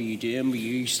backloading? What were you doing? Were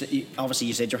you obviously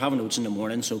you said you're having oats in the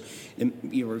morning, so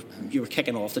you were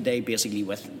kicking off the day basically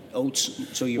with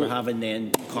oats. So you were having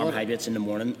then carbohydrates in the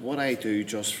morning. What I do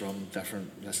just from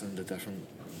listening to different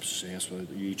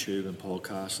with YouTube and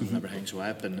podcasts and everything. So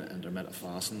I've been intermittent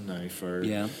fasting now for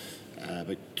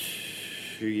about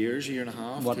 2 years, a year and a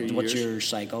half. What's your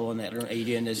cycle on that? Are you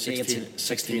doing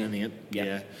 16 and 8?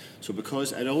 Yeah. So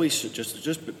because it always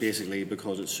just basically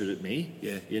because it suited me.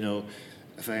 Yeah. You know,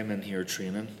 if I'm in here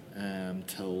training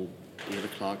till 8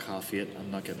 o'clock, 8:30,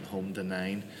 I'm not getting home to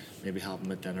 9. Maybe having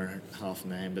my dinner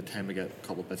 9:30. By the time I get a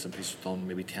couple of bits and pieces done,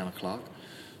 maybe 10 o'clock.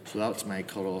 So that's my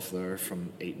cut off there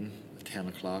from eating at 10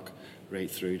 o'clock right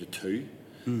through to 2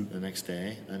 the next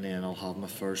day, and then I'll have my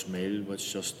first meal,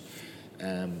 which just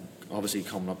obviously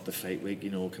coming up the fight week,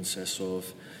 you know, consists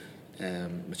of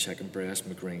my chicken breast,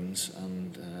 my greens,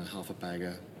 and half a bag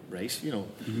of rice, you know,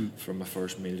 for my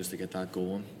first meal just to get that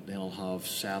going. Then I'll have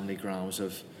 70 grams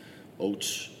of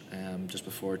oats just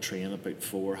before I train, about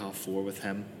 4:30 with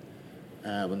him.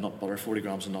 With nut butter, 40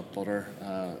 grams of nut butter,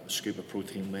 scoop of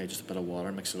protein whey, just a bit of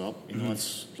water, mix it up. You know,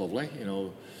 it's lovely. You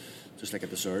know, just like a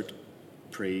dessert,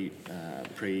 pre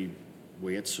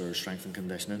weights or strength and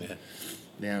conditioning. Yeah.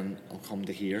 Then I'll come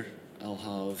to here. I'll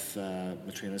have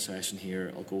my training session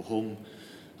here. I'll go home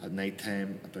at night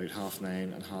time about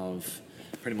 9:30 and have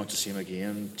pretty much the same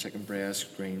again: chicken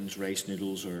breast, greens, rice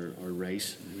noodles or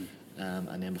rice.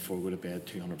 And then before we go to bed,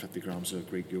 250 grams of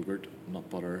Greek yogurt, nut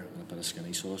butter, and a bit of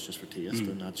skinny sauce just for taste.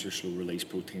 And that's your slow release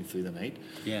protein through the night.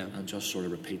 Yeah. And just sort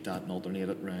of repeat that and alternate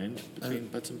it round between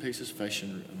bits and pieces, fish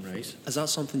and rice. Is that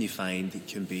something you find that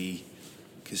can be?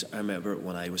 Because I remember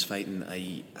when I was fighting,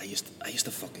 I used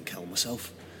to fucking kill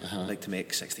myself. Like to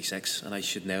make 66, and I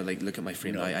should now look at my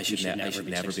frame now. I should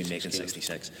never be making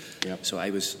 66. Yep. So I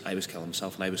was killing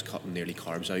myself, and I was cutting nearly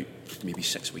carbs out maybe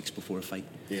 6 weeks before a fight.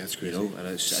 Yeah, it's crazy. You know, and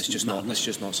it's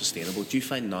just not sustainable. Do you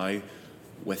find now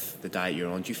with the diet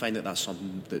you're on, do you find that that's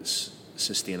something that's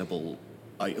sustainable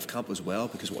out of camp as well?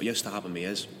 Because what used to happen to me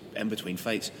is in between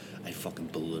fights, I'd fucking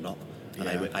balloon up. And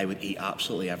I would eat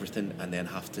absolutely everything and then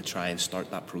have to try and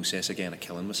start that process again of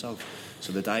killing myself.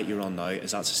 So the diet you're on now,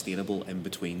 is that sustainable in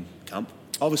between camp?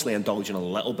 Obviously indulging a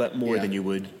little bit more than you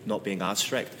would not being as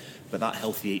strict, but that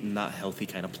healthy eating, that healthy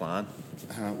kind of plan.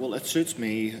 Well, it suits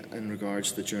me in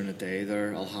regards to during the day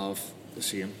there. I'll have the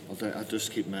same. I'll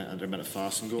just keep my intermittent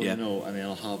fasting going, you know, and then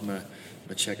I'll have my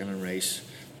chicken and rice.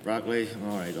 Broccoli,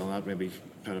 all right, I'll add maybe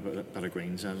put a bit of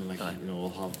greens in, you know,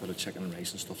 I'll have a bit of chicken and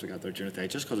rice and stuff like that there during the day,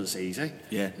 just because it's easy.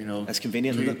 Yeah, you know, it's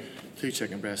convenient, isn't it? 2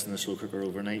 chicken breasts in the slow cooker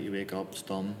overnight. You wake up, it's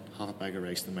done. Half a bag of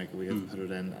rice in the microwave, put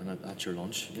it in, and that's your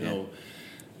lunch. You know,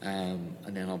 and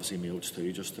then obviously my oats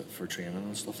too, just for training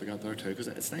and stuff like that there too, because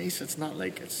it's nice. It's not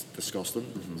like it's disgusting.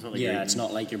 It's not like it's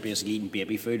not like you're basically eating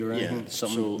baby food or anything.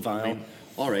 Something vile. I mean,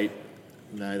 all right.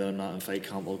 Now that I'm not in fight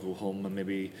camp, I'll go home and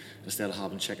maybe instead of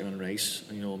having chicken and rice,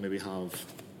 you know, maybe have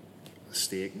a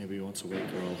steak maybe once a week,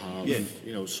 or I'll have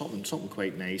you know something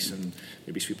quite nice, and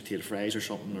maybe sweet potato fries or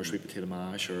something, or sweet potato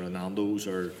mash, or a Nando's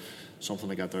or something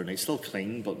like that there. And it's still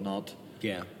clean, but not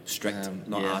strict,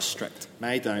 not as strict.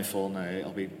 My downfall now,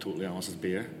 I'll be totally honest, is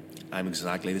beer. I'm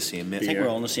exactly the same, mate. I think we're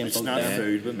all on the same boat. It's not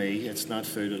food with me. It's not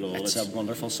food at all. It's a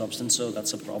wonderful substance, so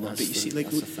that's a problem. But you see, like,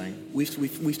 that's the thing.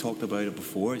 We've talked about it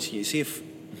before. So you see, if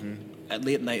at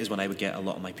late night is when I would get a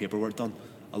lot of my paperwork done,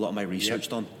 a lot of my research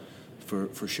done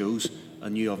for shows.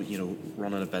 And you know,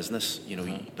 running a business, you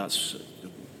know, that's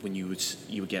when you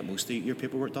would get most of your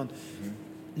paperwork done.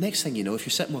 Next thing you know, if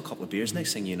you're sitting with a couple of beers,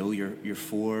 next thing you know, you're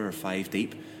 4 or 5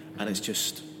 deep, and it's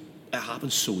just. It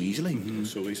happens so easily.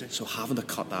 So easy. So having to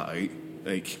cut that out,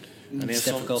 like, and it's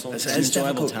difficult. It's an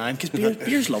enjoyable time because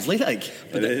beer's lovely. Like,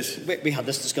 but it is. We had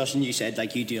this discussion. You said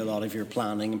like you do a lot of your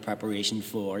planning and preparation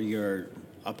for your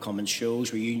upcoming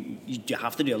shows, where you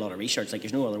have to do a lot of research. Like,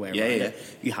 there's no other way around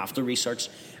it. You have to research,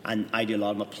 and I do a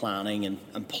lot of my planning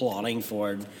and plotting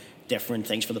for different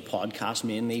things for the podcast,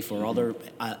 mainly for other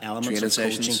elements training of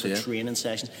coaching, sessions, for training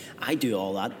sessions. I do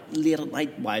all that late at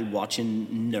night while watching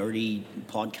nerdy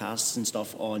podcasts and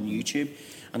stuff on YouTube.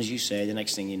 And as you say, the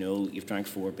next thing you know, you've drank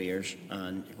 4 beers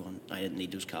and you're going, I didn't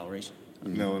need those calories.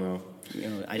 No. You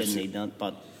know, I didn't need that.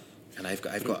 But and I've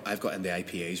got into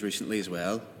IPAs recently as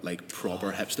well, like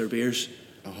proper hipster beers.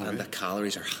 and the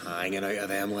calories are hanging out of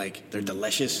them like they're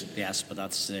delicious. Yes, but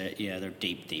that's they're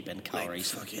deep in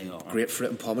calories. Like fucking grapefruit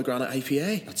and pomegranate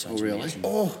IPA. That sounds really? amazing.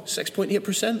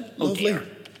 6.8%. Lovely. Dear.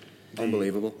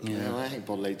 Unbelievable. Yeah, I think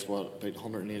Bud Light's about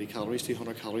 180 calories,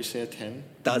 200 calories, say a 10.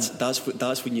 That's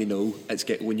when you know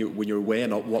when you're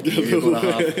weighing up what you're going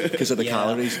to have because of the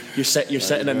calories. You're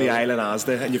sitting in the island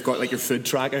Asda and you've got like your food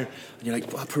tracker and you're like,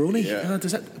 Peroni?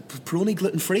 Does that Peroni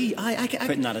gluten free? I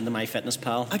Putting that into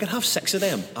MyFitnessPal. I could have 6 of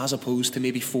them as opposed to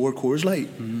maybe 4 Coors Light.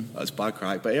 That's bad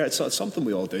crack, but yeah, it's something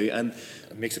we all do, and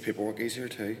it makes the paperwork easier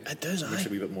too. It does. Makes it a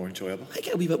wee bit more enjoyable. I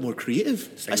get a wee bit more creative.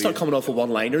 I start coming off with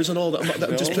one-liners and all that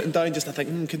I'm just putting down. Just I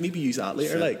think could maybe use that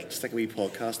later. Like stick a wee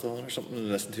podcast on or something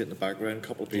and listen to it in the background. A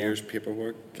couple of beers,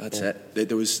 paperwork. That's it.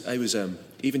 I was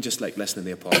even just like listening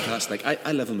to a podcast. Like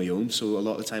I live on my own, so a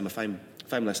lot of the time if I'm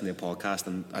listening to a podcast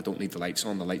and I don't need the lights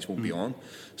on, the lights won't be on.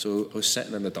 So I was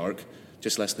sitting in the dark,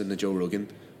 just listening to Joe Rogan,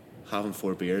 having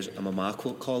 4 beers, and my ma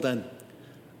called in.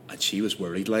 And she was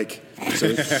worried, like.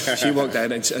 So she walked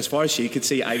in, and as far as she could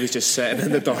see, I was just sitting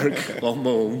in the dark on my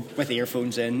own. With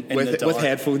earphones in the dark. With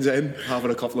headphones in,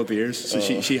 having a couple of beers. So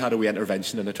she had a wee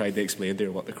intervention, and I tried to explain to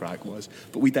her what the crack was.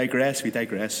 But we digress,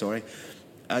 sorry.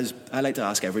 As I like to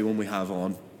ask everyone we have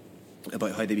on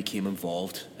about how they became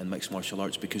involved in mixed martial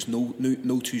arts, because no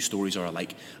 2 stories are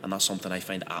alike, and that's something I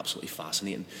find absolutely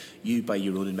fascinating. You, by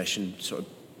your own admission, sort of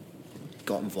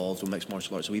got involved with mixed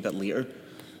martial arts a wee bit later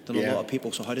than a lot of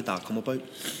people. So how did that come about?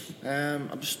 I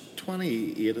was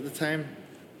 28 at the time.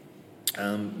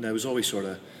 And I was always sort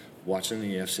of watching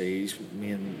the UFCs.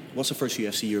 What's the first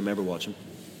UFC you remember watching?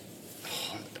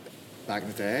 Back in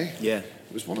the day? Yeah.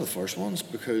 It was one of the first ones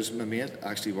because my mate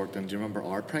actually worked in, do you remember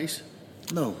Our Price?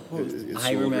 No.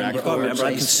 I remember. I'm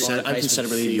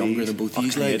considerably younger than both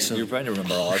these lads. You're trying to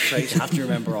remember Our Price. You have to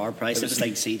remember Our Price. It was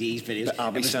like CDs, videos. The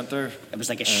Abbey Centre. It was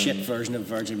like a shit version of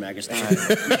Virgin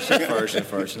Megastore. Shit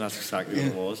version. That's exactly what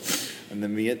it was. And the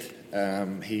mate,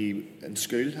 he in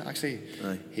school actually,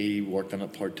 he worked in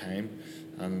it part time,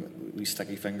 and we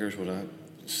sticky fingers would have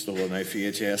stolen out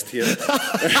VHS tape.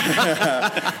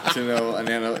 And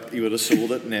then he would have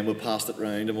sold it, and then we passed it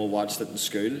round and we watched it in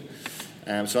school.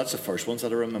 So that's the first ones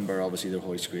that I remember. Obviously, the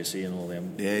Hoist Gracie and all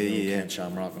them, Ken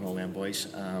Shamrock and all them boys.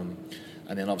 And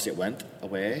then obviously it went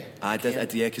away.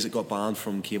 Because it got banned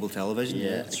from cable television.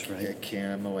 Yeah, that's right. It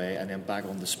came away, and then back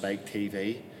on the Spike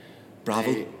TV.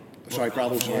 Bravo.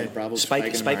 Bravo. Spike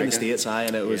in the States,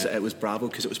 and it was Bravo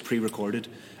because it was pre-recorded,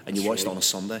 and you watched it on a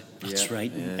Sunday. That's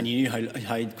right. Yeah. And you knew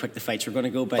how quick the fights were going to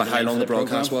go. By how long the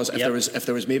broadcast program. was. If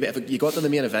there was maybe if you got to the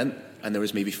main event and there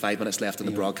was maybe 5 minutes left in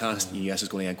the broadcast, you knew this is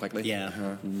going to end quickly.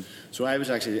 Yeah. So I was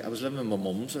living with my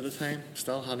mum's at the time.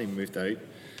 Still hadn't even moved out,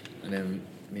 and then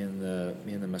me and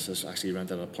the missus actually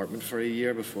rented an apartment for a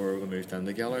year before we moved in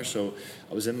together. So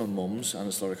I was in my mum's, and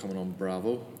it started coming on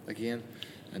Bravo again,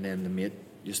 and then the mate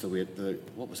used to wait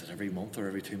every month or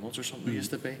every 2 months or something. It used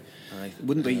to be.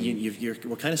 Wouldn't be.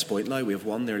 We're kind of spoiled now. We have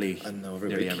one nearly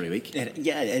every week.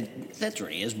 It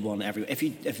literally is one every. If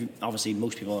you obviously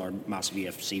most people are massive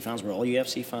UFC fans. We're all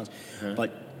UFC fans,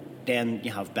 but then you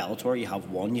have Bellator, you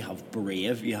have One, you have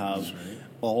Brave, you have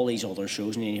all these other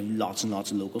shows, and you have lots and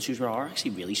lots of local shows. We are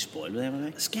actually really spoiled with MMA.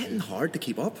 It's getting hard to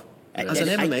keep up. As an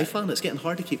MMA fan, it's getting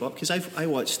hard to keep up because I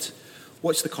watched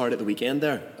the card at the weekend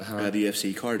there, the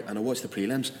UFC card, and I watched the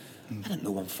prelims. I didn't know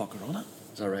one fucker on it.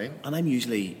 Is that right?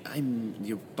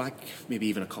 And back maybe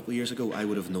even a couple of years ago, I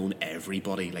would have known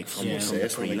everybody from the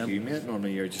prelim. Like you, mate.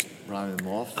 Normally you're just rounding them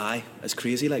off. Aye, it's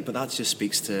crazy, but that just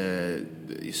speaks to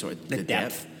sort of the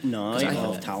depth.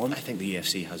 Of talent. I think the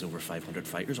UFC has over 500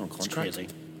 fighters on contract. It's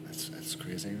crazy. It's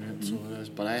crazy, mate. So it is.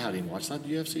 But I hadn't even watched that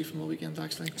UFC from the weekend,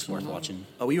 actually. It's worth watching.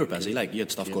 Oh, you were busy. You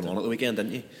had stuff going on at the weekend,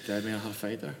 didn't you? Did I had a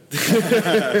fight there?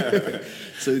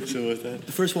 So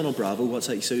the first one on Bravo. What's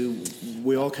that? So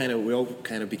we all kind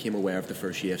of became aware of the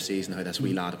first UFCs and how this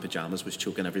wee lad in pajamas was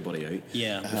choking everybody out.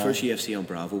 Yeah. The first UFC on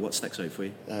Bravo. What sticks out for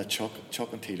you? Chuck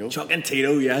and Tito. Chuck and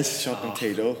Tito, yes. Chuck and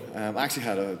Tito. I actually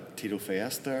had a Tito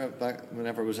fest there back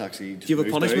whenever it was actually. Do you have a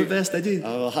punishment vest? Did you?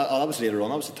 That was later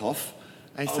on. That was a Tough.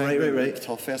 I think right.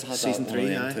 Tough fest. I had Season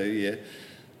 3, too. Yeah.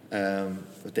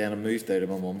 But then I moved out of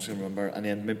my mum's. I remember, and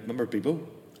then remember Bebo.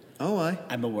 Oh, aye.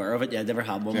 I'm aware of it. Yeah, I never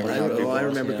had one. I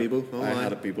remember Bebo. I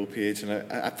had a Bebo page, and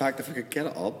in fact, if I could get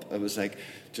it up, it was like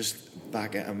just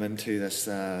back. I'm into this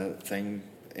thing.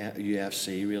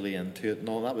 UFC, really into it.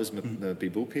 No, that was the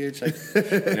Bebo page.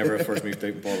 Whenever I first moved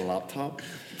out and bought a laptop,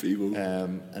 Bebo.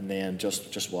 And then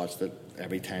just watched it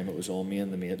every time it was on. Me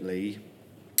and the mate Lee.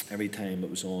 Every time it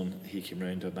was on, he came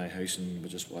round to my house and we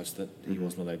just watched it. He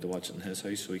wasn't allowed to watch it in his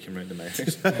house, so he came round to my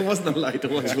house. I wasn't allowed to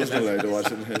watch it. He wasn't allowed to watch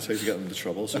it in his house. He got into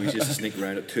trouble, so he used to sneak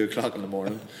around at 2:00 in the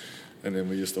morning And then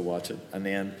we used to watch it. And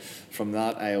then from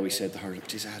that, I always said to her,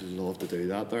 geez, I'd love to do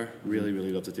that there. Really,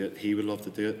 really love to do it. He would love to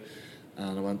do it.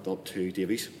 And I went up to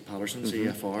Davies, Patterson's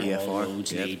EFR. All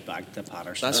roads lead back to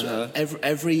Patterson. That's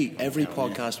every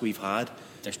podcast we've had,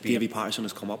 Davy Patterson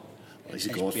has come up. He's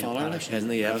a godfather, isn't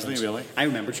he? Yeah, isn't he really? I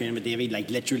remember training with Davy, like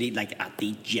literally, like at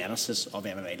the genesis of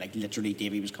MMA. Like literally,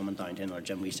 Davy was coming down to our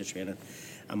gym we used to train in,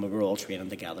 and we were all training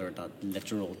together at that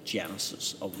literal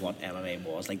genesis of what MMA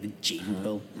was, like the gene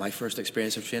pool. My first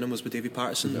experience of training was with Davy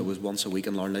Patterson. It was once a week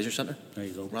in Larne Leisure Centre. There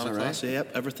you go. Ran a class. Yeah,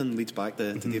 everything leads back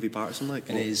to Davy Patterson. Like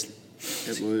It is.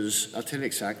 It was, I'll tell you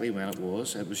exactly when it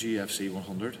was. It was UFC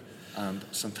 100 and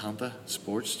Santanta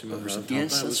Sports. Do you remember Santanta?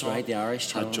 Yes, that's right, the Irish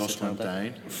channel. Had just went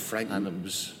down. Frank, and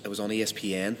it was on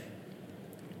ESPN.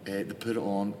 They put it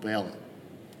on, well...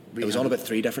 It was on about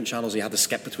 3 different channels. You had to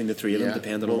skip between the 3 of them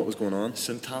depending on what was going on.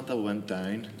 Santanta went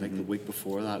down like the week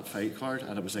before that fight card,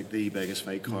 and it was like the biggest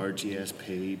fight card,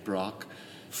 GSP, Brock...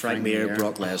 Frank Mir,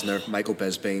 Brock Lesnar, Michael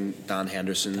Bisping, Dan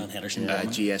Henderson,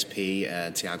 GSP,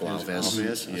 Thiago Alves.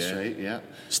 That's right,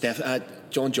 yeah.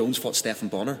 John Jones fought Stephen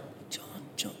Bonner.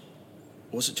 John.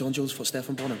 Was it John Jones fought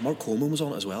Stephen Bonner? Mark Coleman was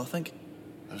on it as well, I think.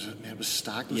 It was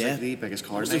stacked. It was like the biggest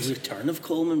card. It was the return of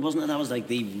Coleman, wasn't it? That was like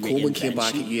the Coleman came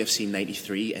back at UFC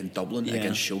 93 in Dublin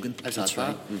against Shogun. That's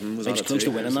right. He was close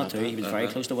to winning that too. He was very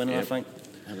close to winning that fight.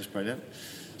 It was brilliant.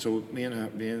 So me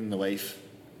and the wife,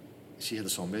 she had a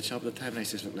sunbed shop at the time, and I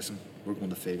said, look, listen, we're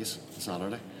going to Vegas on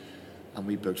Saturday. And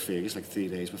we booked Vegas like 3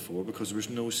 days before because there was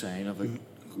no sign of it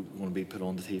going to be put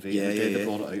on the TV. They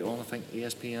brought it out on, I think,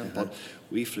 ESPN. But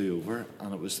we flew over,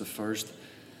 and it was the first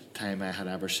time I had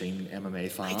ever seen MMA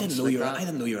fans. I didn't know you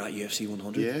were at UFC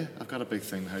 100. Yeah, I've got a big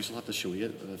thing in the house. I'll have to show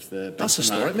you. That's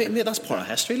historic, mate. That's part of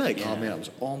history. Like, oh, mate, it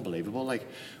was unbelievable. Like,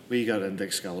 we got into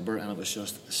Excalibur, and it was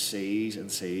just seas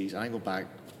and seas. And I go back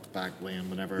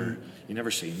whenever you never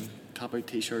seen top out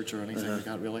t-shirts or anything like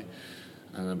that, really.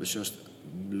 And it was just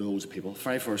loads of people.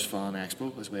 Very first fan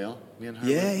expo as well. Me and her,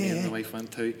 me and the wife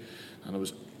went to, and it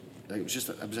was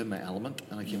in my element.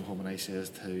 And I came home and I says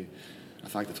to, in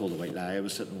fact, I told a white lie. I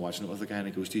was sitting watching it with a guy, and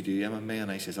he goes, "Do you do MMA?"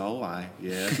 And I says, "Oh, aye,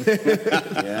 yeah,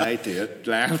 yeah, I do it."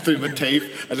 Lying through my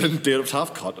teeth, I didn't do it. It was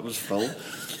half cut. It was full.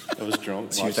 I was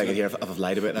drunk. So you're thinking here, if I've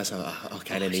lied about this, I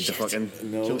kind of need to fucking.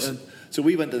 No. So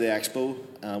we went to the expo.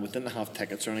 We didn't have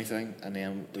tickets or anything, and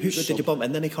then did you bump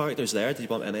into any characters there? Did you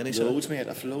bump into any? Loads, mate.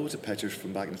 I've loads of pictures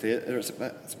from back in the day. It's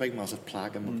a big, massive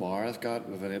plaque in my bar I've got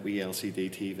with a wee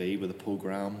LCD TV with a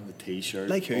program, the T-shirt.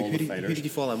 Like who? All Who the fighters. did you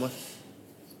fall in with?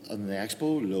 On the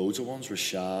expo, loads of ones.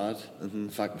 Rashad. In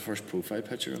fact, my first profile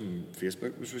picture on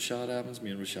Facebook was Rashad Evans.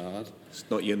 Me and Rashad. It's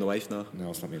not you and the wife, no. No,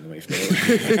 it's not me and the wife.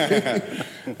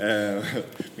 No.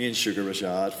 Me and Sugar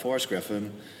Rashad, Forrest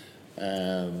Griffin,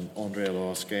 Andre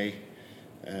Arlovsky.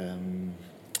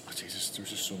 Jesus, there was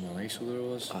just so many. So there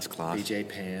was. That's class. BJ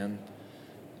Penn.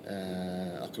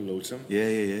 Uncle Loathsome.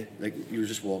 Yeah. Like you were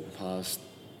just walking past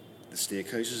the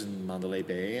steakhouses in Mandalay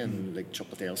Bay and like Chuck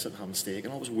Liddell sitting having steak,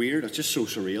 and it was weird. It's just so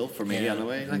surreal for me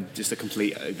anyway. Like, just a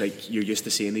complete like you're used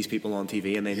to seeing these people on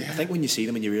TV, and then I think when you see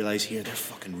them and you realise here they're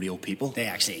fucking real people. They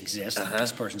actually exist. Like,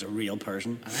 this person's a real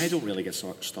person. And I don't really get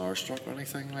starstruck or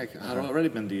anything. Like I'd already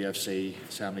been to UFC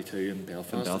 72 in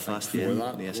Belfast. Before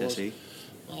that, the SSE.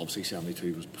 Well, obviously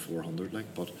 72 was before 100.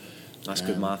 Like, but. That's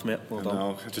good math, mate. Well done.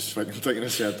 No, I just fucking thinking I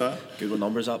said that. Good with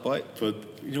numbers, that boy. But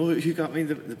you know who got me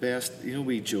the best? You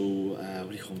know, Joe. What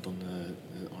do you call him? Done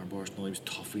the arm bars? No, he was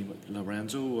tough.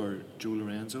 Lorenzo or Joe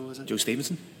Lorenzo? Is it? Joe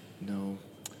Stevenson? No.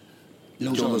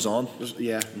 Joe Lozon.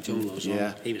 Yeah. Joe Lozon.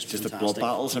 Yeah. He was just the fantastic.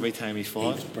 blood battles every time he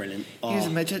fought. He was brilliant. He was a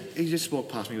midget. He just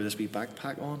walked past me with this wee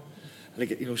backpack on.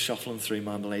 Like, you know, shuffling through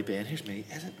Mandalay Bay, and here's me,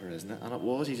 is it or isn't it? And it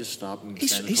was. He just stopped and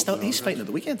He's fighting at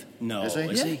the weekend. No, is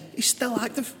he? He's still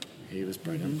active. He was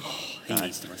brilliant. He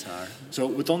needs to retire. So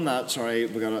we've done that. Sorry,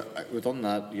 we've done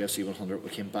that UFC 100. We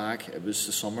came back. It was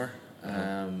the summer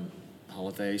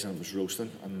holidays, and it was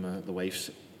roasting. And the wife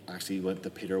actually went to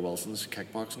Peter Wilson's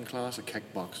kickboxing class, a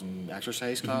kickboxing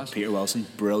exercise class. Peter Wilson,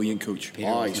 brilliant coach.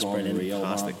 He's unreal,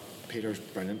 fantastic. Man. Peter's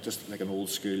brilliant, just like an old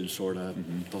school sort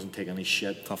of. Doesn't take any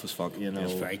shit. Tough as fuck. You know,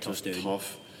 he's very tough, dude.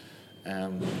 Tough.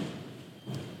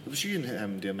 It was you and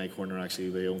him doing my corner actually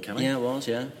with your own Kenny. Yeah, it was.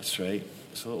 Yeah, that's right.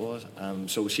 So it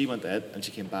was. So she went to it and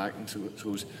she came back and so it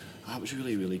was, it was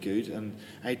really, really good. And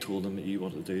I told him that you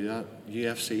wanted to do that.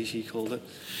 UFC, she called it.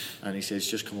 And he says,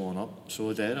 just come on up. So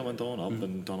I did. I went on up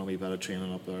and done a wee bit of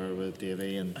training up there with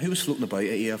Davey. And who was floating about at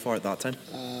EFR at that time?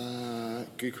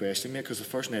 Good question, mate. Because the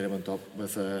first night I went up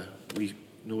with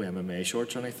no MMA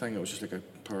shorts or anything. It was just like a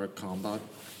pair of combat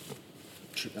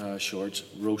shorts,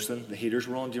 roasting. The heaters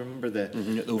were on. Do you remember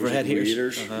the overhead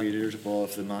heaters? Heaters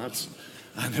above the mats.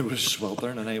 and it was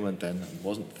sweltering, and I went in and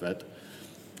wasn't fit.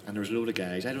 And there was a load of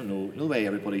guys, I don't know, no way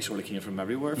everybody sort of came from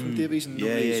everywhere from Davies, and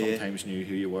nobody sometimes knew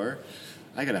who you were.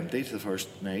 I got emptied the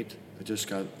first night. I just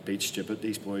got beat stupid.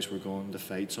 These boys were going to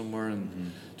fight somewhere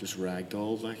and just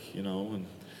ragdolled, like, you know. And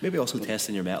maybe also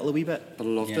testing your mettle a wee bit. But I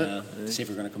loved it. See if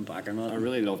we're going to come back or not. I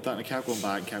really loved that, and I kept going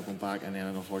back, and then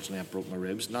unfortunately I broke my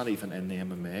ribs, not even in the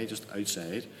MMA, just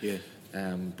outside. Yeah.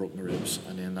 Broke my ribs,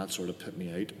 and then that sort of put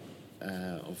me out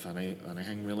of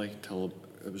anything really till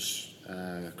it was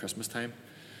Christmas time.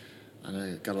 And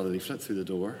I got a leaflet through the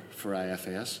door for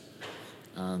IFS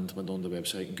and went on the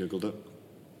website and googled it,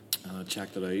 and I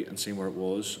checked it out and seen where it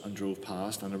was and drove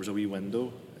past, and there was a wee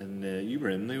window in the, you were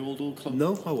in the old club?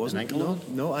 No, I wasn't.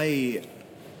 No,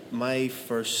 my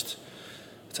first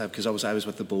time, because I was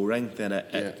with the bull ring then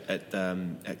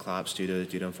at Claps due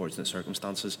to unfortunate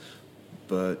circumstances,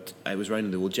 but I was round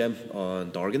in the old gym on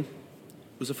Dargan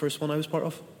was the first one I was part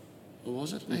of. Oh,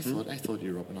 was it? I thought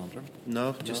you were up in Antrim. No,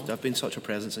 I've been such a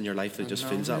presence in your life that it just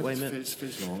feels that way, mate. It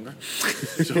feels longer.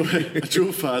 So I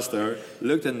drove past there,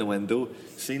 looked in the window,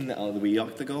 seen the wee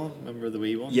octagon. Remember the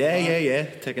wee one? Yeah.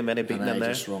 Taking many beating in there.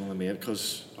 I just rung the mate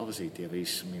because obviously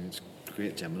Davies, I mean, it's a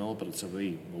great gym and all, but it's a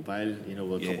wee mobile, you know,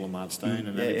 with a couple of mats down,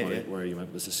 and everybody where you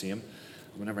went was the same.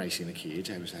 And whenever I seen a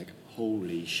cage, I was like,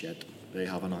 holy shit. They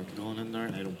have an octagon in there,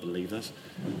 and I don't believe this.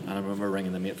 And I remember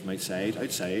ringing the mate from outside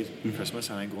Christmas,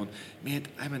 and I'm going, mate,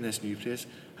 I'm in this new place,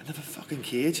 and they have a fucking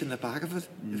cage in the back of it.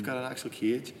 They've got an actual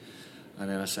cage. And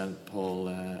then I sent Paul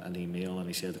an email, and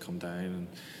he said to come down, and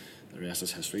the rest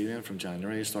is history then. From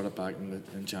January, I started back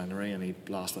in January, and he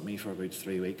blasted me for about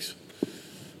 3 weeks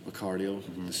with cardio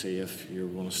to see if you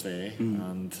were going to stay.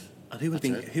 And who would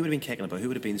have been kicking about? Who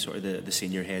would have been sort of the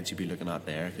senior heads you'd be looking at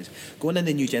there? Because going in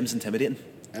the new gym's intimidating.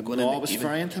 It was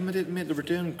very intimidating, mate. They were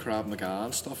doing Krav Maga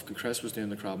and stuff. Chris was doing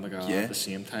the Krav Maga at the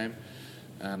same time,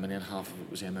 and then half of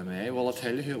it was MMA. Well, I'll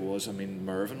tell you who it was. I mean,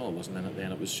 Mervyn wasn't in it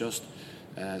then. It was just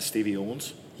Stevie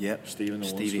Owens. Yep. Stevie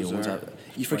Owens.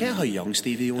 You forget how young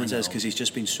Stevie Owens is because he's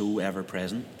just been so ever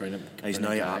present. Brilliant. He's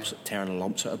now absolutely tearing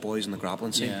lumps out of boys in the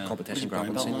grappling scene, competition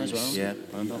grappling scene as well. Yeah,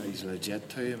 he's legit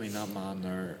too. I mean, that man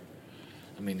there.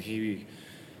 I mean,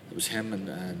 it was him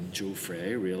and Joe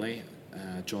Frey really.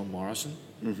 John Morrison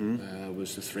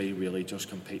was the three really just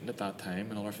competing at that time.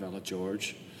 Another fella,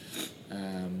 George.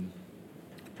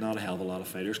 Not a hell of a lot of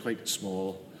fighters, quite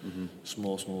small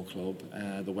club.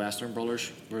 The Western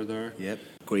brothers were there. Yep.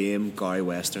 Graham, Gary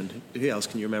Western. Who else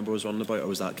can you remember was running about, or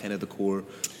was that kind of the core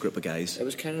group of guys? It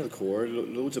was kind of the core.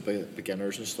 Loads of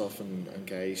beginners and stuff, and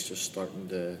guys just starting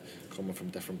to coming from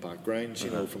different backgrounds.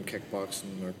 You know, from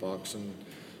kickboxing or boxing,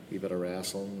 a wee bit of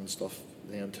wrestling and stuff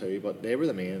then too. But they were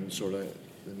the main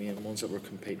ones that were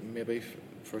competing maybe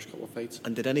first couple of fights.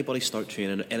 And did anybody start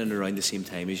training in and around the same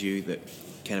time as you that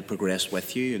kind of progressed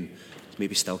with you and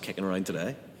maybe still kicking around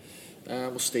today?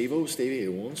 Well, Stevie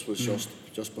Owens was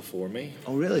just before me.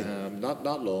 Oh, really?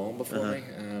 Not long before me.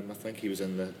 I think he was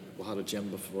we had a gym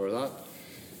before that,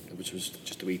 which was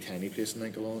just a wee tiny place in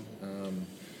Incolon.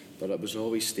 But it was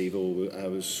always Steve-O. I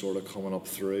was sort of coming up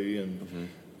through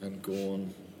and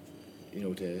going, you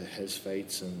know, to his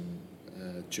fights, and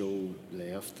Joe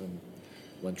left and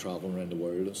went travelling around the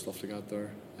world and stuff like that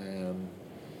there. I'm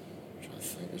trying to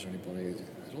think, is there anybody?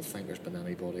 I don't think there's been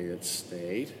anybody that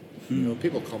stayed. You know,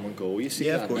 people come and go. You see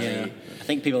that. Yeah. I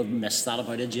think people miss that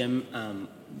about a gym,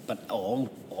 but all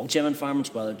gym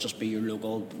environments, whether it just be your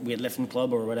local weightlifting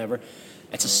club or whatever,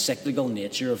 it's a cyclical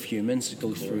nature of humans that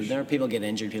go through there. People get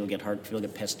injured, people get hurt, people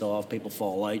get pissed off, people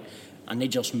fall out, and they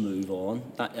just move on.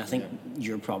 I think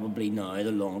you're probably now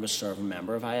the longest serving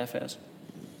member of IFS.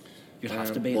 You'd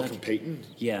have to be. Competing.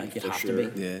 Yeah, you'd have to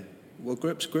be. Yeah. Well,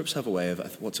 groups have a way of,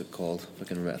 what's it called? I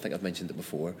can remember. I think I've mentioned it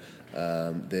before.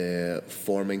 The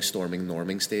forming, storming,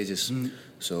 norming stages.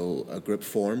 So a group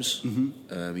forms. You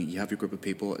have your group of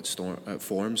people. It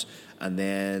forms, and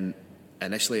then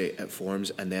initially it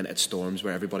forms, and then it storms,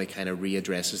 where everybody kind of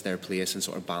readdresses their place and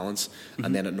sort of balance,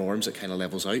 and then it norms. It kind of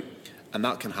levels out, and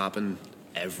that can happen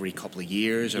every couple of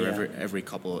years or every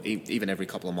couple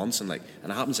of months, and it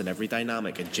happens in every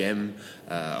dynamic: a gym,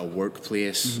 a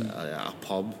workplace, a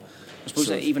pub. I suppose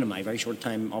that even in my very short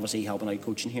time, obviously helping out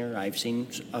coaching here, I've seen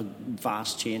a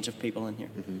vast change of people in here.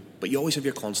 But you always have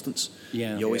your constants.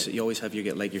 Yeah. You always have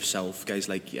your like yourself, guys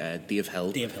like Dave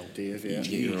Hill. Dave,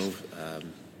 You know,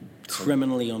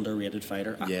 criminally underrated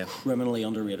fighter. Criminally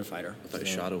underrated fighter. Without a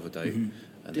shadow of a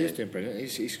doubt. Dave's doing brilliant.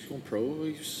 He's going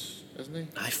pro. Isn't he?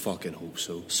 I fucking hope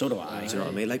so. So do I. Do you know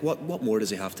what I mean? Like, what more does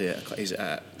he have to? What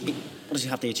does he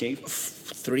have to achieve?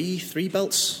 Three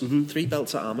belts. 3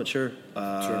 belts at amateur.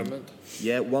 Tournament.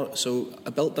 Yeah, one. So a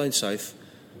belt down south,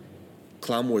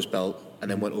 Clan Wars belt, and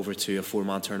then went over to a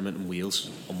 4-man tournament in Wales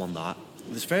and won that.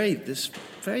 There's very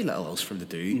little else for him to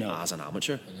do as an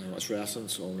amateur. I know, it's wrestling,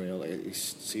 so unreal. Like, you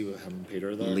see with him and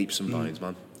Peter there. Leaps and bounds,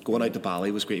 man. Going out to Bali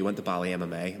was great. He went to Bali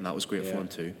MMA, and that was great for him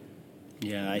too.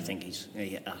 Yeah, I think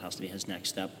that has to be his next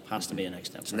step. Has to be a next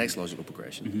step. It's the next logical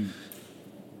progression.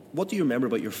 What do you remember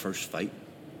about your first fight?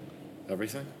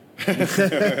 Everything.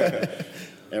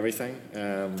 Everything.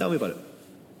 Tell me about it.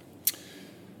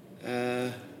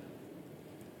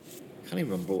 I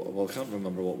can't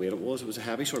remember what weight it was. It was a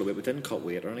heavy sort of weight. We didn't cut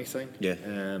weight or anything. Yeah.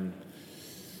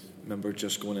 Remember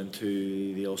just going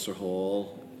into the Ulster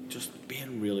Hall, just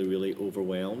being really, really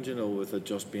overwhelmed, with it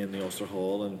just being the Ulster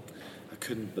Hall, and I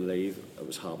couldn't believe it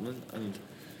was happening. And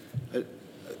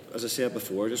as I said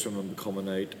before, I just remember coming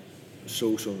out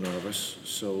so nervous.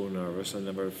 I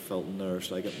never felt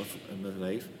nerves like it in my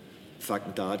life. In fact,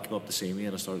 my dad came up to see me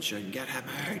and I started shouting, "Get him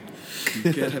out!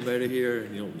 Get him out of here!"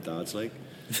 And you know what my dad's like.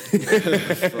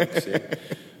 Fuck's sake.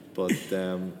 But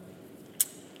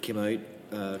came out,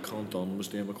 Colin Dunn was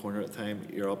doing my corner at the time.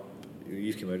 You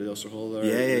came out of the Ulster Hall there.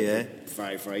 Yeah.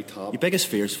 Very, very top. Your biggest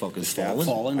fear is fucking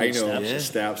falling. I know, the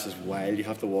steps is wild. You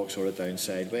have to walk sort of down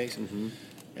sideways.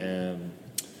 And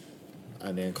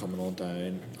then coming on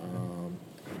down.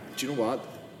 Do you know what?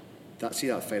 That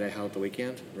fight I had at the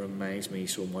weekend reminds me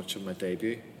so much of my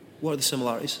debut. What are the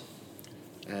similarities?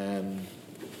 Blowing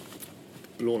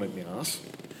out my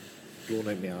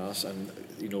ass, and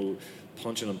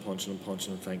punching and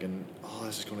thinking, oh,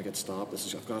 this is going to get stopped.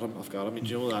 I've got him. Do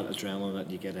you know that adrenaline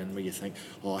that you get in where you think,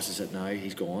 oh, this is it now.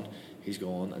 He's gone,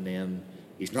 and then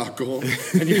he's not gone,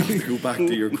 and you have to go back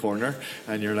to your corner,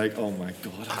 and you're like, oh my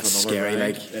god, I have that's another scary.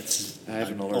 round. I have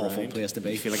an another awful round. place to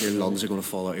be. You feel like your lungs are going to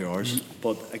fall out your arse.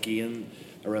 But again,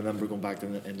 I remember going back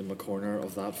into my corner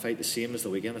of that fight, the same as the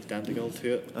weekend, identical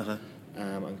to it,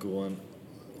 and going,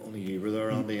 only you were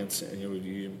there, Andy, and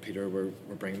you and Peter were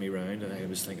bringing me round, and I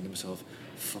was thinking to myself,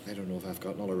 fuck, I don't know if I've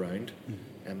got another round.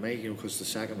 And because the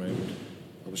second round,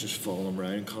 I was just following him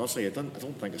around constantly. I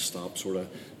don't think I stopped sort of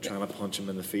trying to punch him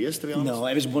in the face, to be honest. No,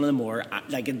 it was one of the more,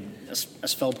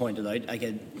 as Phil pointed out,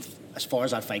 as far as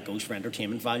that fight goes for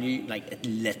entertainment value, it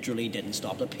literally didn't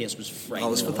stop. The pace was frightening. Oh,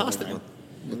 it was fantastic, man.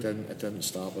 It didn't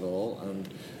stop at all. And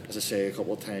as I say, a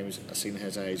couple of times I seen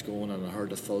his eyes going, and I heard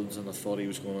the thuds, and I thought he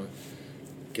was going to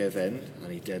give in,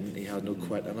 and he didn't. He had no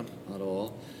quit in him at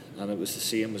all. And it was the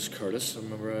same as Curtis. I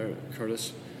remember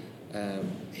Curtis.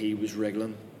 He was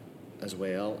wriggling as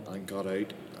well, and got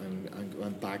out and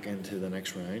went back into the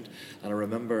next round. And I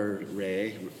remember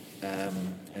Ray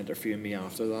interviewing me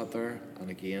after that there,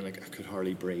 and again, I could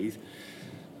hardly breathe.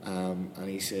 And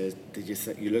he said, "Did you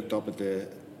think you looked up at the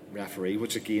referee,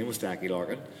 which again was Dackie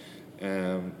Larkin?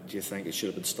 Do you think it should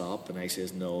have been stopped?" And I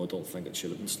says, "No, I don't think it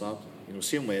should have been stopped."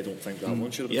 Same way I don't think that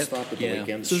one should have been stopped at the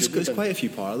weekend. So there's quite a few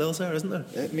parallels there, isn't there?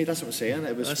 I mean, that's what I'm saying.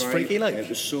 It was that's freaky, It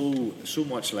was so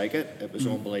much like it. It was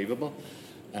unbelievable.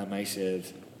 I said,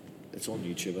 it's on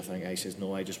YouTube, I think. I says,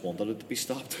 no, I just wanted it to be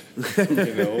stopped.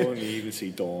 And you can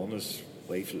see Dawn, his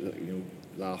wife,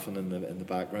 laughing in the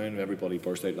background. Everybody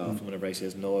burst out laughing whenever I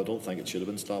says, no, I don't think it should have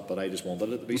been stopped, but I just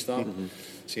wanted it to be stopped.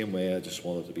 Same way, I just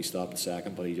wanted it to be stopped in a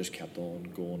second, but he just kept on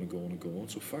going.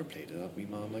 So fair play to that wee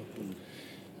man,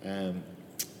 and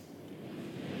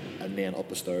then up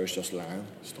the stairs, just lying,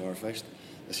 starfished,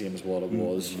 the same as what it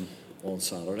was on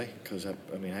Saturday, because I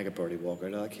could barely walk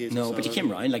out of that cage. No, but you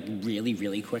came round really,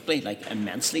 really quickly,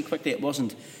 immensely quickly. It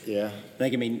wasn't. Yeah.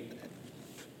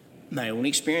 My own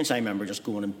experience, I remember just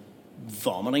going and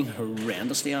vomiting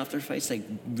horrendously after fights,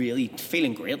 really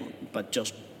feeling great, but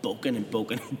just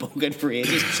boking for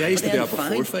ages. See, I used to do that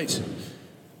before fights.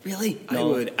 Really?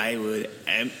 No. I would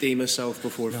empty myself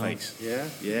before fights. Yeah?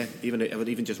 Yeah. I would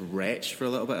even just retch for a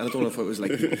little bit. I don't know if it was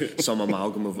some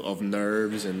amalgam of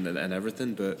nerves and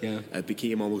everything, but it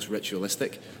became almost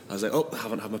ritualistic. I was like, oh, I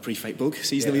haven't had my pre-fight bug.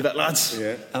 See you in a wee bit, lads.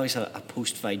 Yeah. I always had a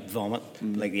post-fight vomit,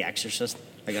 like The Exorcist.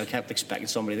 I kept expecting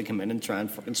somebody to come in and try and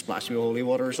fucking splash me with holy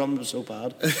water or something. It was so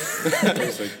bad.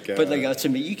 But to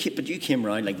me, you came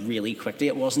around really quickly.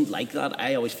 It wasn't like that.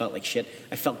 I always felt like shit.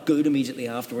 I felt good immediately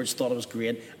afterwards. Thought it was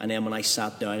great. And then when I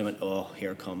sat down, I went, oh,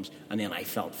 here it comes. And then I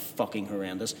felt fucking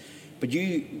horrendous. But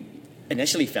you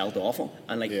initially felt awful,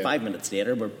 and 5 minutes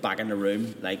later, we're back in the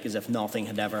room, as if nothing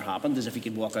had ever happened, as if you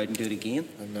could walk out and do it again.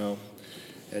 I know.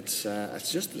 It's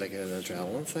just like an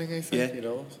adrenaline thing, I think.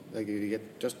 You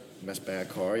get just missed by a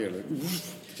car, you're like,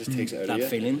 it just takes it out of you. That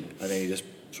feeling. And then you just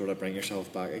sort of bring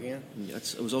yourself back again.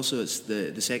 It's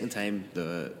the second time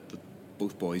the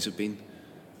both boys have been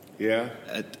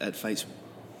at fights.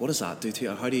 What does that do to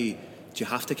you? How do you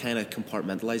have to kind of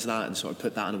compartmentalise that and sort of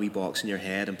put that in a wee box in your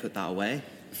head and put that away?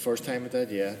 First time I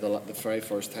did, yeah, the very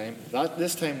first time.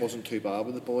 This time wasn't too bad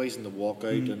with the boys and the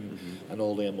walkout and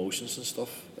all the emotions and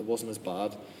stuff. It wasn't as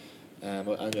bad,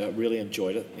 and I really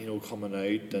enjoyed it. You know, coming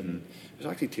out, and there's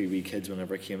actually 2 wee kids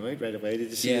whenever I came out right away. Did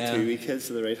you see the 2 wee kids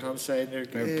to the right hand side? They're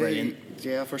brilliant.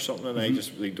 Geoff or something, and I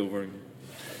just leaned over and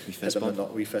We fist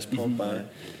bump. We fist pump, and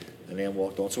then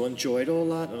walked on. So I enjoyed all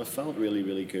that, and I felt really,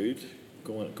 really good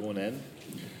going in.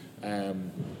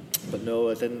 But no,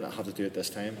 I didn't have to do it this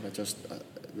time.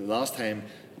 The last time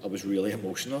I was really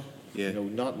emotional. Yeah. You know,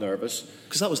 not nervous.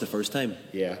 Because that was the first time.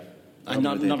 Yeah. And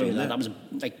not only that was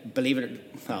like, believe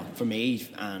it, well, for me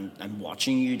and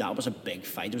watching you, that was a big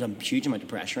fight. There was a huge amount of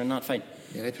pressure in that fight.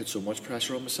 Yeah, I put so much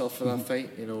pressure on myself for that fight.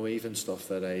 You know, even stuff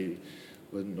that I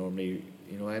wouldn't normally.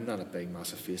 You know, I'm not a big,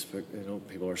 massive Facebook. You know,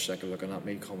 people are sick of looking at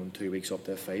me coming 2 weeks up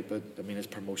to a fight, but I mean, it's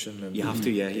promotion. And You have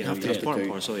to, yeah. You have to. It's part and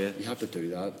parcel, yeah. You have to do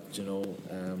that, you know.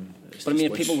 But I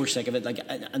mean, if people were sick of it, like,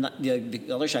 and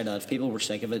the other side of that, if people were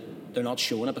sick of it, they're not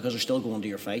showing it because they're still going to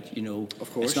your fight. You know,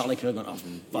 of course. It's not like they're going, oh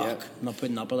fuck, I'm not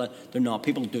putting up with that. They're not.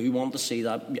 People do want to see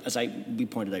that. As we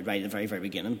pointed out right at the very, very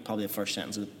beginning, probably the first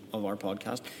sentence of our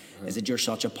podcast, is that you're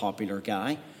such a popular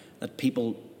guy that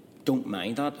people don't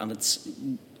mind that, and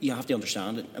you have to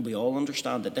understand it, and we all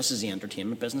understand that this is the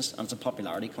entertainment business and it's a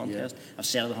popularity contest. Yeah. I've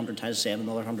said it 100 times, said it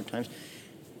another 100 times.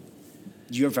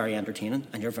 You're very entertaining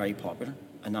and you're very popular,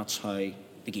 and that's how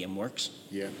the game works.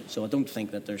 Yeah. So I don't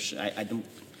think that there's I don't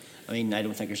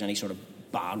think there's any sort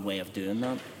of bad way of doing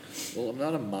that. Well, I'm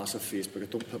not a massive Facebook. I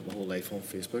don't put my whole life on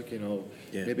Facebook, you know.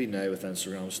 Yeah. Maybe now with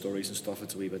Instagram stories and stuff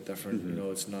it's a wee bit different. You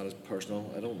know, it's not as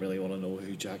personal. I don't really want to know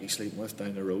who Jackie's sleeping with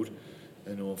down the road.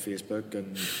 You know, on Facebook,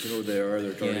 and you know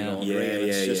they're dirty laundry.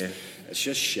 It's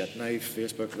just shit now.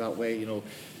 Facebook that way, you know.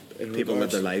 People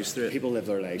live their lives through it. People live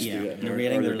their lives through it. And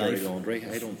narrating their dirty life. Laundry.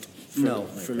 I don't.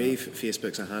 For me,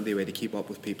 Facebook's a handy way to keep up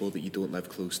with people that you don't live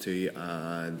close to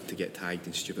and to get tagged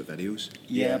in stupid videos.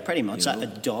 Yeah, pretty much. You know?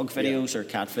 Dog videos or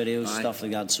cat videos, stuff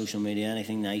like that. Social media,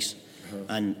 anything nice.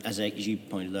 And as you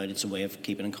pointed out, it's a way of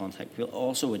keeping in contact with people.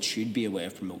 Also, it should be a way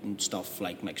of promoting stuff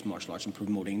like mixed martial arts and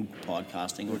promoting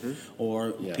podcasting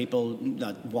or people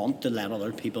that want to let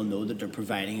other people know that they're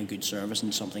providing a good service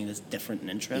and something that's different and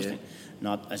interesting.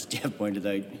 Not, as Geoff pointed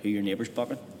out, who your neighbour's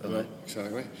bucket.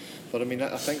 Exactly. But I mean,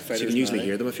 I think fighters so you can usually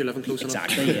hear them if you're living close enough.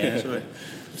 Exactly, yeah. Sorry.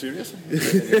 Seriously?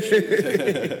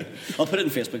 I'll put it in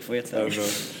Facebook for you.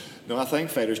 No, I think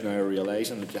fighters now are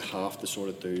realising that you have to sort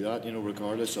of do that, you know,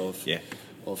 regardless of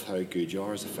how good you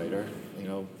are as a fighter. You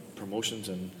know, promotions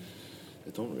and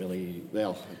they don't really,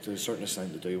 well, to a certain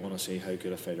extent they do want to see how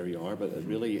good a fighter you are, but it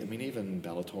really, I mean, even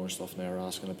Bellator and stuff now are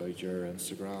asking about your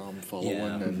Instagram following.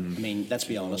 Yeah. And, I mean, let's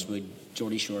be honest, would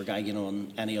Geordie Shore guy get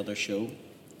on any other show?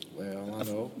 Well, I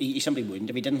know. He simply wouldn't.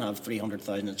 If he didn't have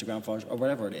 300,000 Instagram followers or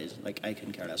whatever it is, like, I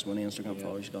couldn't care less how many Instagram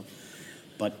followers he's got.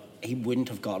 But he wouldn't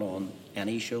have got on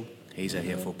any show. He's a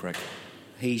hateful prick.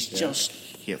 He's just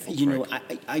hateful. You know,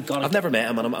 I've never met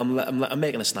him, and I'm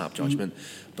making a snap judgment,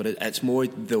 but it's more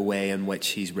the way in which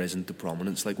he's risen to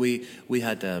prominence. Like we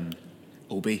had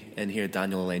Obi in here,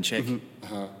 Daniel Olenchik,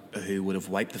 who would have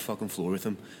wiped the fucking floor with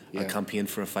him and campaigned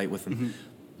for a fight with him.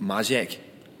 Majek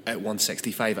at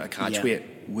 165 at a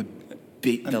catchweight would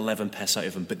beat the living piss out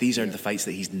of him, but these are the fights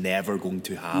that he's never going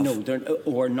to have. No,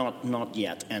 or not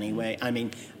yet anyway. I mean,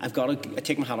 I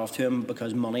take my hat off to him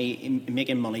because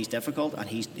making money is difficult, and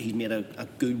he's made a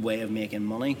good way of making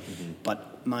money.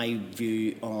 But my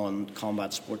view on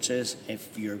combat sports is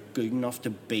if you're good enough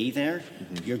to be there,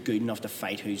 you're good enough to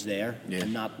fight who's there,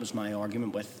 and that was my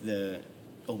argument with the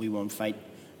Obi-Wan fight.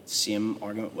 Same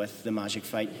argument with the Magic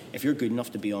fight. If you're good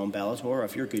enough to be on Bellator, or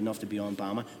if you're good enough to be on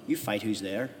Bama, you fight who's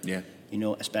there. Yeah. You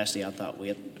know, especially at that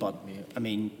weight. But I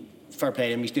mean, fair play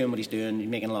to him. He's doing what he's doing. He's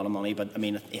making a lot of money. But I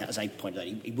mean, as I pointed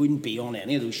out, he wouldn't be on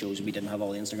any of those shows if he didn't have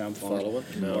all the Instagram followers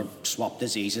or swap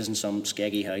diseases in some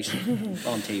skeggy house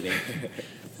on TV.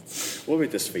 What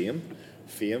about this Fame?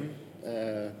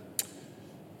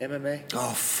 MMA.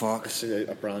 Oh fuck! It's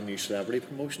a brand new celebrity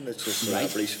promotion. It's just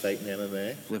celebrities fighting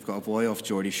MMA. We've got a boy off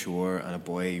Geordie Shore and a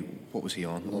boy. What was he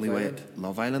on?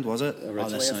 Love Island, was it?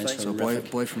 So a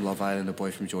boy from Love Island, a boy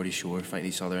from Geordie Shore fighting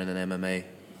each other in an MMA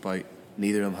bout.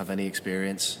 Neither of them have any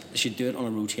experience. They should do it on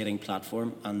a rotating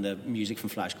platform, and the music from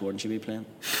Flash Gordon should be playing.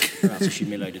 Or else they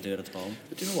shouldn't be allowed to do it at all.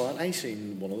 But do you know what? I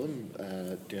seen one of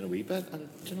them doing a wee bit, and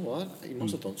do you know what? He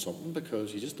must have done something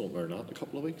because you just don't learn that in a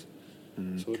couple of weeks.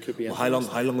 So it could be. Well, how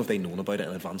long have they known about it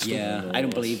in advance? Yeah, I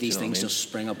don't believe these things just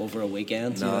spring up over a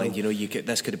weekend. No,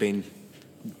 this could have been.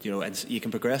 You know, you can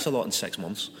progress a lot in 6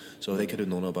 months, so they could have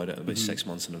known about it about 6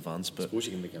 months in advance. But I suppose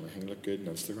you can make anything look good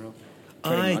on Instagram.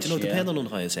 much, depending on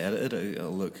how it's edited,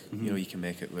 it'll look. You can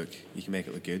make it look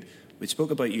good. We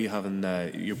spoke about you having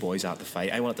your boys at the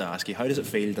fight. I wanted to ask you, how does it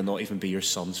feel to not even be your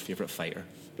son's favourite fighter?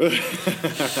 Who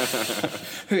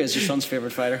is your son's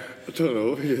favourite fighter? I don't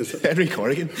know who is it. Henry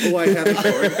Corrigan. Oh, I Henry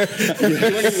Corrigan. You weren't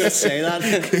even going to say that.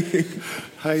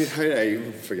 How did I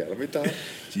even forget about that?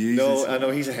 Jesus. No, I know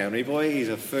he's a Henry boy. He's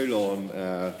a full-on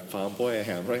fanboy of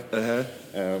Henry.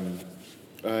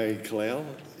 Kalel,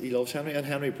 he loves Henry, and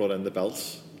Henry brought in the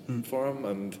belts for him.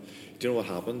 And do you know what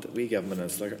happened? We gave him an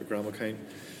Instagram account,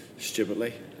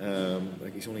 stupidly.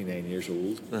 Like, he's only 9 years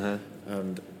old,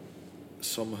 and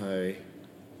somehow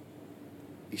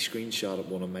he screenshotted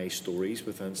one of my stories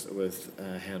with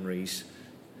Henry's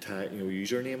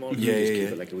username on it. Yeah, Just keep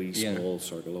it like a wee small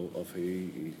circle of who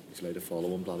he's allowed to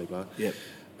follow and blah blah blah. Yep.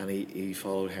 And he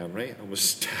followed Henry and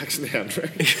was texting Henry.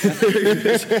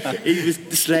 he was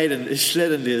slid into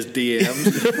his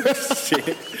DMs.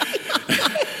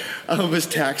 I was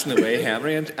texting away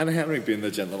Henry, and Henry, being the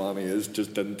gentleman he is,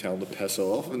 just didn't tell him to piss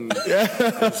off and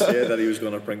said that he was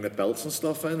going to bring the belts and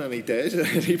stuff in, and he did.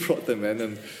 And he brought them in,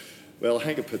 and well, I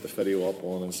think I put the video up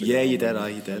on Instagram. Yeah, you did.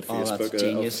 You did. Facebook, that's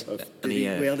genius.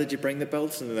 Did you bring the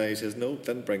belts? And then he says, no,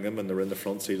 didn't bring them, and they're in the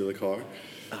front seat of the car.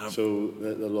 So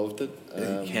they loved it.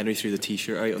 He threw the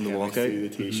T-shirt out on the walkout. Threw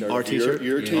the T-shirt. Our T-shirt.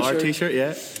 Your T-shirt. Our T-shirt,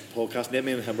 yeah. Podcast, me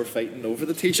and him were fighting over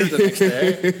the T-shirt the next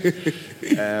day.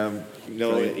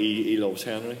 He loves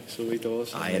Henry, so he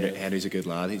does. Henry's a good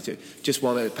lad. He's just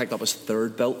picked up his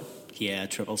third belt. Yeah,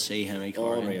 Triple C, Henry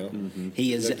Corrigan. Yeah.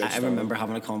 He is. I remember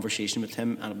having a conversation with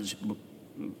him, and it was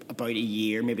about a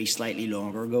year, maybe slightly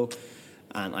longer ago.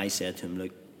 And I said to him,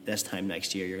 "Look, this time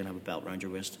next year, you're gonna have a belt around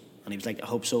your waist." And he was like, "I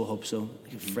hope so, hope so."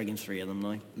 Like, friggin' 3 of them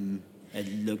now. It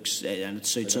looks and it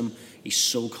suits him. He's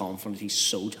so confident. He's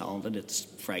so talented. It's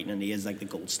frightening. He is like the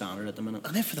gold standard at the minute.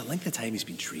 And then for the length of time he's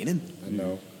been training, I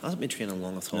know. Hasn't been training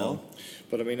long at all. No.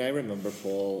 But I mean, I remember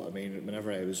Paul. I mean, whenever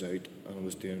I was out and I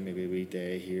was doing maybe a wee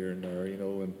day here and there,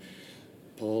 and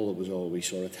Paul was always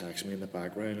sort of texting me in the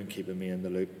background and keeping me in the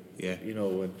loop. Yeah.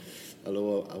 And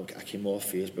although I came off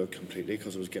Facebook completely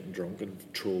because I was getting drunk and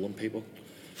trolling people.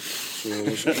 So I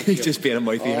was just being a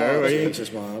mouthy hair, were you?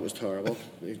 Jesus, man, it was terrible.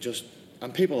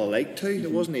 And people I liked too.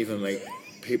 It wasn't even like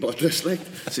people I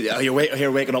disliked. So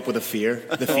you're waking up with a fear,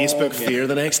 the Facebook fear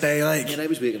the next day, like. And I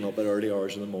was waking up at early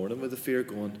hours in the morning with the fear,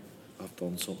 going, I've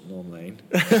done something online.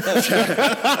 Because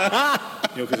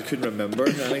I couldn't remember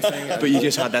anything. But you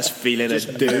just had this feeling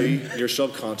of doom. Your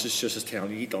subconscious just is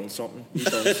telling you, you've done something.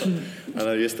 And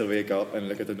I used to wake up and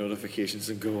look at the notifications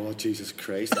and go, oh, Jesus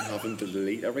Christ, I'm having to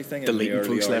delete everything. Deleting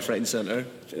posts left, right and centre.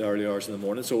 The early hours in the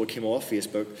morning. So it came off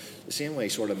Facebook. The same way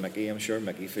sort of Mickey, I'm sure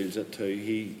Mickey feels it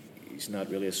too. He's not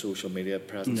really a social media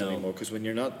presence anymore, because when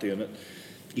you're not doing it,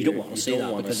 you don't want to see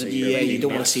that, because you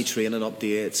don't want to see training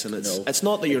updates, and it's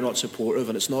not that you're not supportive,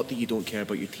 and it's not that you don't care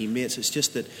about your teammates. It's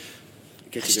just that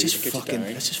it's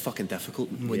just fucking difficult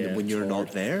when you're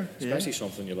not there, especially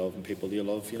something you love and people you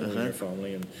love, in your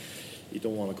family, and you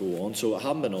don't want to go on. So I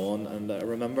haven't been on, and I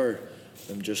remember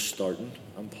them just starting,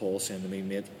 and Paul saying to me,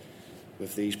 mate,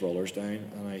 with these brothers down,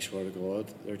 and I swear to God,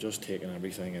 they're just taking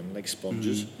everything in like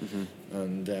sponges.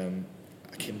 And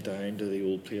I came down to the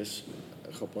old place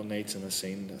a couple of nights, and I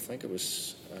seen, I think it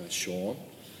was Sean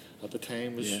at the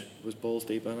time was balls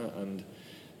deep in it, and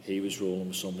he was rolling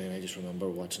with somebody, and I just remember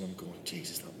watching him going,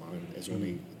 Jesus, that man is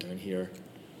only down here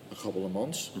a couple of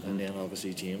months. And then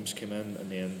obviously James came in,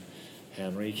 and then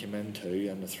Henry came in too,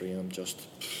 and the three of them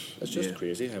it's just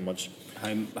crazy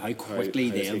how quickly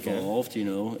they evolved,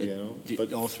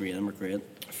 But all 3 of them are great.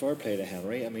 Fair play to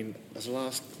Henry. I mean, this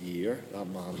last year, that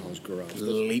man has grafted.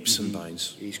 Leaps and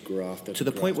bounds. He's grafted. To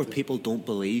the point where people don't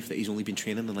believe that he's only been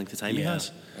training the length of time he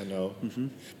has. I know.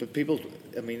 But people,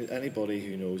 I mean, anybody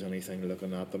who knows anything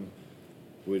looking at them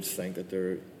would think that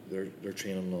they're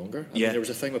training longer. I mean, there was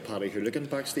a thing with Paddy Hooligan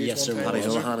backstage one time. Paddy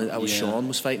Houlihan, Sean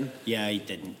was fighting. Yeah, he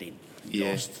didn't.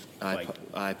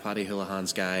 Paddy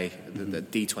Houlihan's guy, the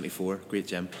D24, great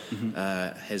gym.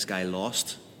 His guy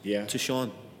lost to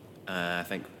Sean. I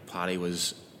think Paddy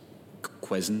was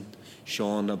quizzing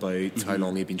Sean about how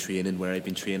long he'd been training, where he'd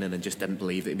been training, and just didn't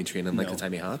believe that he'd been training like the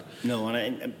time he had. No,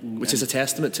 which is a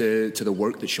testament to the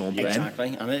work that Sean put in.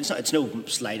 Exactly, and it's no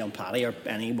slight on Paddy or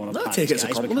any one of Paddy's take it as a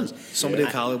guys, compliment. Somebody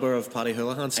the calibre of Paddy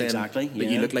Houlihan saying that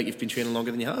you look like you've been training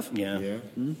longer than you have. Yeah.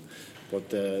 But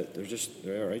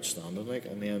they're outstanding, like.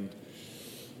 And then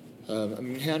I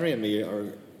mean, Henry and me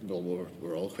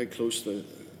we're all quite close,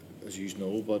 as you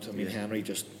know. But I mean, Henry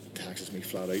just texts me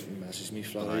flat out and messages me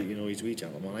flat out. You know, he's a wee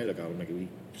gentleman. I look at him like a wee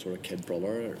sort of kid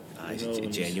brother. He's a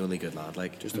genuinely good lad.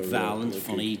 Like, just a valiant,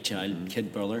 funny child,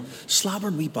 kid brother.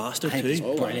 Slabbering wee bastard too.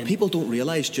 Brilliant. People don't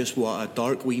realise just what a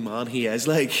dark wee man he is.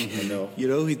 Like, I know.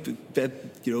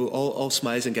 You know, all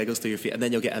smiles and giggles through your feet, and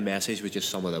then you'll get a message with just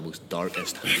some of the most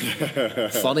darkest,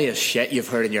 funniest shit you've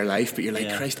heard in your life. But you're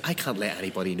like, Christ, I can't let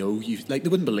anybody know. They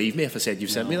wouldn't believe me if I said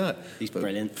you've sent me that. He's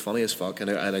brilliant, funny as fuck, and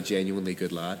a genuinely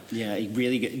good lad. Yeah, he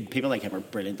really good. People like him are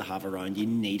brilliant to have around. You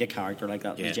need a character like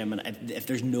that in the gym, and if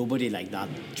there's nobody like that,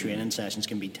 training sessions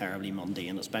can be terribly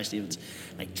mundane, especially if it's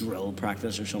like drill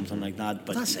practice or something like that.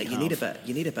 But that's it. You need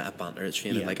a bit of banter at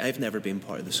training. Like, I've never been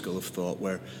part of the school of thought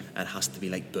where it has to be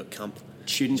like boot camp.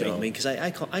 Shouldn't be. You know what I mean? Because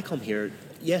I come here,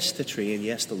 yes, to train,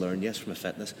 yes, to learn, yes, from a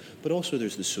fitness, but also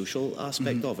there's the social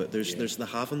aspect of it. There's the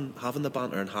having the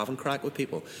banter and having crack with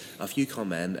people. If you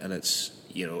come in and it's,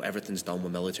 you know, everything's done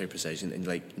with military precision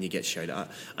and you get shouted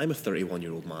at. I'm a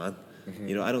 31-year-old man.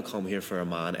 You know, I don't come here for a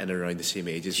man in and around the same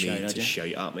age as me to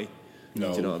shout at me.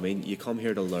 No. Do you know what I mean? You come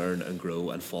here to learn and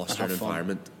grow and foster an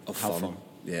environment of fun.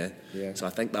 Yeah. So I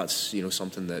think that's, you know,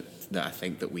 something that I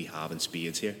think that we have in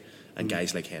spades here. And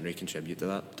guys like Henry contribute to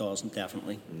that.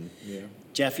 Definitely.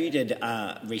 Geoff, you did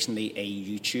recently a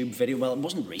YouTube video. Well, it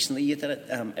wasn't recently you did it.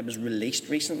 It was released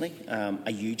recently.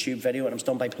 A YouTube video, and it was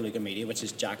done by Palooka Media, which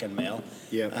is Jack and Mel.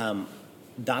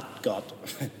 That got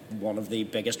one of the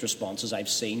biggest responses I've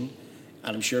seen,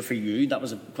 and I'm sure for you that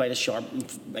was quite a sharp,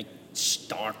 like,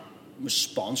 stark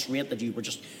response rate, that you were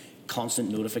just constant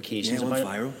notifications about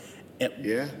viral.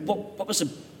 What was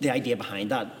the idea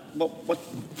behind that? What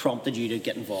prompted you to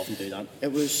get involved and do that?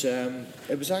 It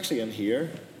was actually in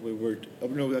here.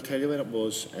 I'll tell you when it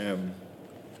was.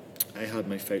 I had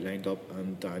my fight lined up,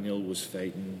 and Daniel was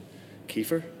fighting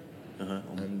Kiefer.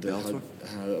 And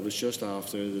it was just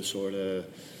after the sort of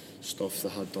stuff they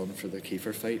had done for the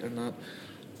Kiefer fight and that.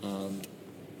 And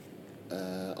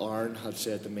Aaron had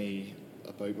said to me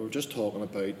we were just talking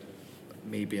about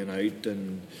me being out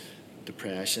and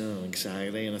depression and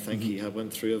anxiety, and I think he had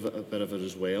went through a bit of it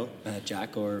as well.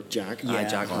 Jack. Jack.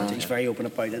 He's very open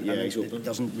about it. Yeah, he's open. It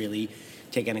doesn't really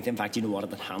take anything. In fact, you know what?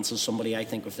 It enhances somebody, I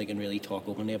think, if they can really talk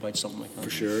openly about something like that.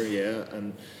 For sure, yeah.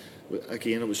 And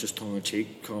again, it was just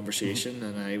tongue-in-cheek conversation,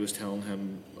 and I was telling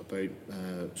him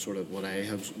about sort of what I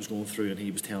was going through, and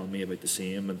he was telling me about the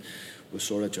same, and we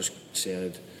sort of just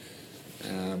said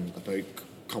about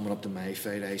coming up to my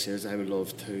fight. I says I would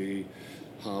love to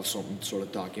have something sort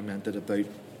of documented about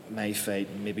my fight,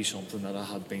 and maybe something that I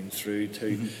had been through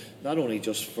too, not only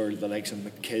just for the likes of my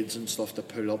kids and stuff to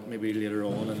pull up maybe later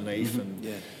on in life, and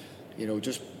you know,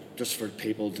 just for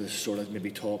people to sort of maybe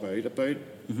talk out about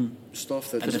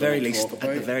stuff that at the very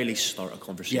least start a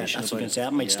conversation. Yeah, that's what I was going to say.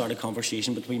 It might start a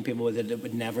conversation between people that it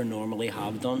would never normally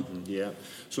have done. Yeah,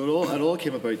 so it all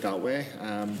came about that way,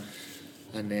 and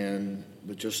then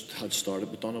we just had started.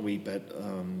 We'd done a wee bit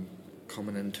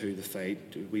coming into the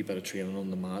fight, a wee bit of training on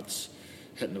the mats,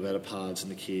 hitting a bit of pads in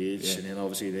the cage, and then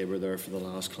obviously they were there for the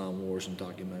last Clan Wars and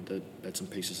documented bits and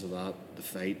pieces of that, the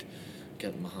fight,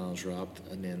 getting my hands wrapped,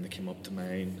 and then they came up to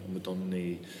mine and we'd done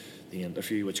the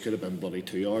interview, which could have been bloody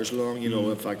 2 hours long, you know.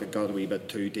 In fact, it got a wee bit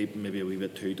too deep and maybe a wee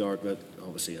bit too dark, but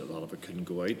obviously a lot of it couldn't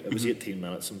go out. It was 18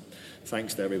 minutes, and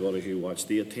thanks to everybody who watched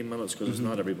the 18 minutes, because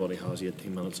not everybody has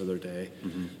 18 minutes of their day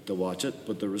to watch it,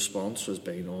 but the response has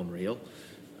been unreal.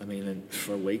 I mean,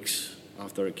 for weeks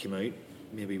after it came out,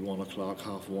 maybe 1 o'clock,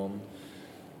 1:30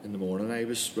 in the morning, I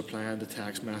was replying to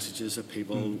text messages of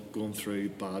people going through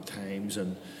bad times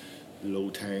and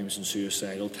low times and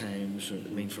suicidal times. I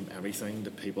mean, from everything to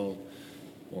people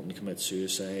wanting to commit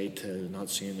suicide to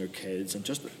not seeing their kids, and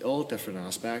just all different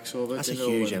aspects of it. That's a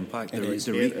huge impact.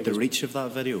 The reach of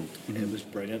that video. It was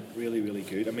brilliant, really, really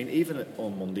good. I mean, even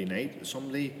on Monday night,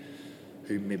 somebody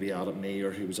who maybe added me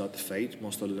or who was at the fight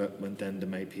must have went into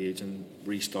my page and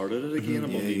restarted it again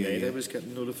on Monday night. I was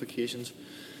getting notifications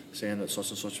saying that such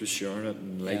and such was sharing it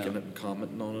and liking it and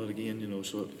commenting on it again, you know,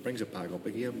 so it brings it back up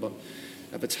again. But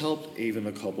if it's helped even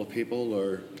a couple of people,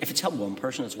 or if it's helped one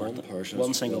person, it's worth it.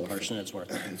 One single person, it's worth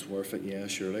it. It's worth it, yeah,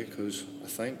 surely, because I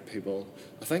think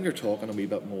they're talking a wee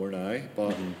bit more now.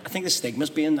 But I think the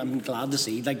stigma's I'm glad to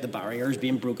see, like, the barriers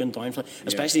being broken down,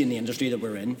 especially in the industry that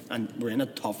we're in, and we're in a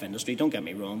tough industry. Don't get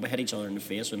me wrong, we hit each other in the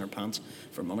face in our pants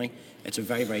for money. It's a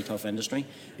very, very tough industry.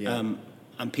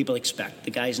 And people expect the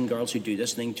guys and girls who do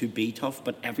this thing to be tough,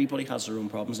 but everybody has their own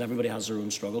problems, everybody has their own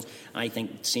struggles. I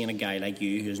think seeing a guy like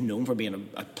you, who's known for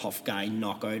being a tough guy,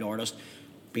 knockout artist,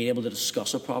 being able to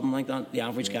discuss a problem like that, the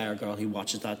average guy or girl who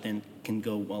watches that then can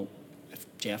go, well, if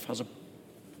Geoff has a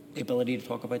the ability to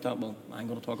talk about that? Well, I'm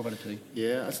going to talk about it too.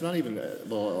 Yeah, it's not even,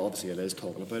 well, obviously it is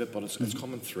talking about it, but it's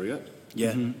coming through it.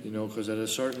 Yeah. You know, because at a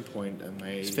certain point in my...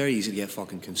 It's very easy to get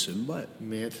fucking consumed by it.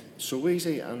 Mate, so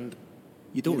easy, and...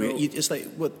 You don't it's like,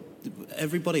 what,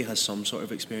 everybody has some sort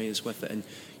of experience with it, and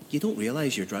you don't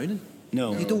realise you're drowning.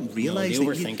 No. You don't realise the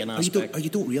that overthinking aspect. or you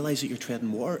don't realise that you're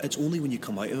treading water. It's only when you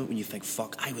come out of it when you think,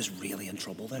 fuck, I was really in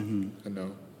trouble there. I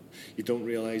know. You don't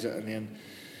realise it, and then,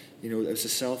 you know, it's a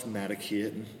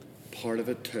self-medicating part of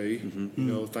it too. You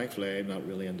know, thankfully I'm not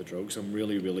really into drugs. I'm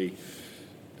really, really,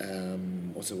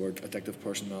 what's the word, addictive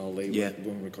personality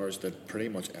when regards to pretty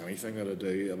much anything that I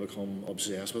do. I become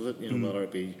obsessed with it, you know, whether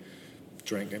it be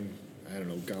drinking, I don't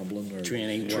know, gambling or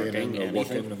training or anything.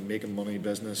 working and making money,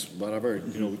 business, whatever.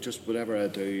 You know, just whatever I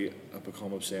do, I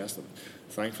become obsessed.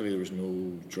 Thankfully, there was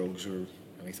no drugs or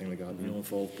anything like that, you know,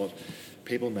 involved. But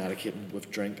people medicating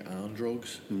with drink and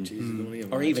drugs,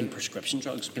 or even prescription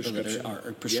drugs. People that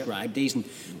are prescribed these, and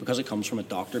because it comes from a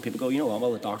doctor, people go, you know what?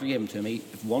 Well, the doctor gave them to me.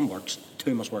 If one works,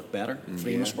 two must work better.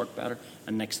 Three must work better.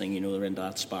 And next thing you know, they're into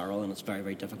that spiral, and it's very,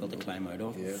 very difficult to climb out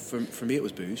of. Yeah. For me, it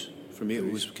was booze. For me,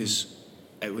 it was because.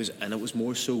 It was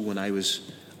more so when I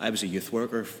was a youth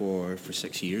worker for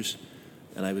 6 years,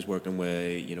 and I was working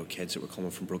with, you know, kids that were coming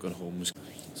from broken homes.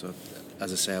 So,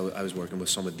 as I say, I was working with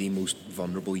some of the most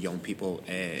vulnerable young people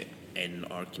in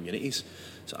our communities.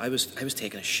 So I was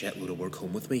taking a shitload of work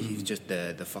home with me, just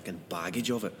the fucking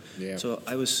baggage of it. Yeah. So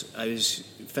I was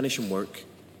finishing work,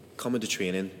 coming to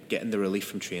training, getting the relief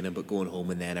from training, but going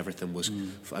home, and then everything was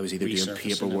I was either doing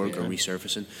paperwork or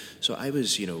resurfacing. So I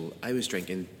was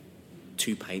drinking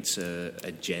 2 pints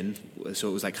of gin, so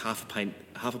it was like half a pint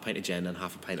of gin and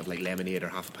half a pint of like lemonade or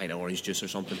half a pint of orange juice or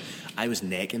something. I was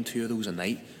necking 2 of those a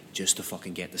night just to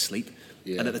fucking get to sleep.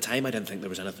 And at the time I didn't think there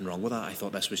was anything wrong with that. I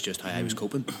thought this was just how I was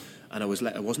coping, and I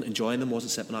wasn't enjoying them,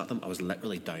 wasn't sipping at them. I was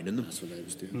literally downing them. That's what I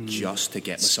was doing, just to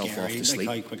get myself off to sleep.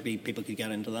 Like how quickly people could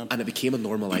get into that, and it became a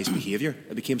normalised behaviour.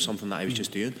 It became something that I was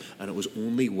just doing, and it was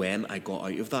only when I got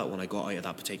out of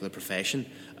that particular profession,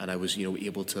 and I was, you know,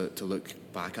 able to look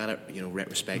back at it, you know,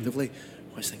 retrospectively,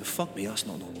 I was thinking, fuck me, that's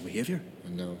not normal behaviour.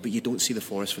 No. But you don't see the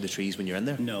forest for the trees when you're in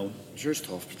there. No. I'm sure it's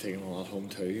tough taking a lot home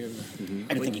too.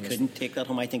 I don't think you couldn't take that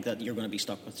home. I think that you're going to be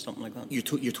stuck with something like that. You're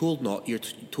told not. You're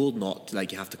told not.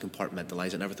 Like, you have to compartmentalise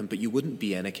it and everything. But you wouldn't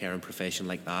be in a caring profession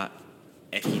like that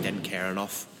if you didn't care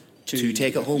enough to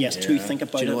take it home. Yes, to think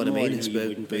about it. Do you know what I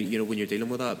mean? But you know, when you're dealing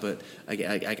with that. But I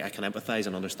can empathise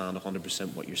and understand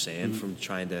 100% what you're saying from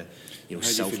trying to, you know,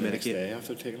 self-medicate. How did you feel the next day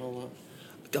after taking all that?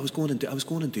 I was going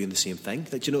and doing the same thing.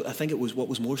 Like, you know, I think it was what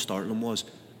was more startling was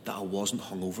that I wasn't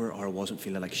hungover or I wasn't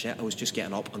feeling like shit. I was just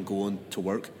getting up and going to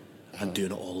work and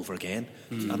doing it all over again.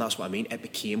 And that's what I mean. It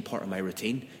became part of my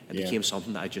routine. It became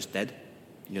something that I just did.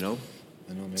 You know.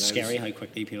 I know, it's scary how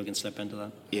quickly people can slip into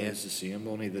that. Yeah, it's the same.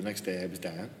 Only the next day I was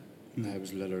dying. I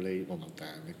was literally, well, not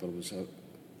dying, but I was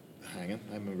hanging.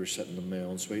 I remember sitting in my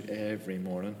ensuite every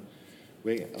morning.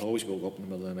 I always woke up in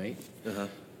the middle of the night.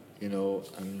 You know,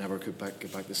 and never could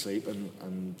get back to sleep,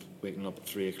 and waking up at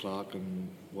 3 o'clock and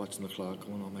watching the clock,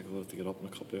 going, oh my God, I have to get up in a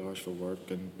couple of hours for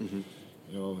work, and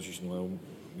you know, I was using my own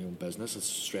business. It's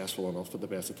stressful enough at the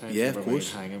best of times. Yeah, of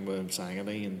course. Hanging with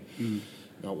anxiety and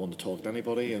not wanting to talk to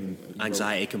anybody, and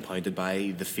anxiety compounded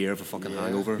by the fear of a fucking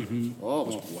hangover. Oh, it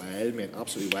was wild, man,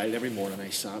 absolutely wild. Every morning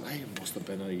I must have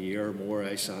been a year or more.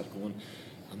 I sat going,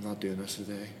 I'm not doing this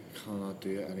today. Cannot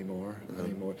do it anymore.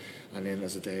 And then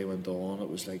as the day went on, it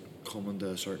was like coming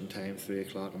to a certain time, 3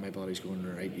 o'clock, and my body's going,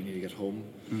 right, you need to get home.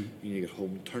 You need to get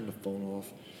home, turn the phone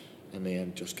off, and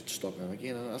then just get stuck in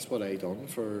again. And that's what I done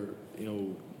for, you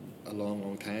know, a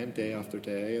long time, day after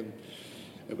day, and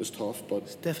it was tough. But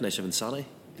it's the definition of insanity.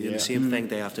 Doing the same thing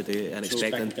day after day and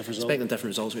expecting different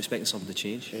results or expecting something to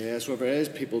change. Yeah, so if there is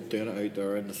people doing it out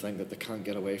there and they think that they can't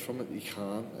get away from it, you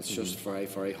can. It's just very,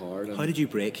 very hard. How did you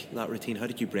break that routine? How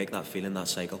did you break that feeling, that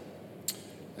cycle?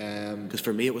 Because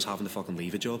for me, it was having to fucking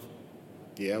leave a job.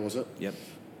 Yeah, was it? Yep.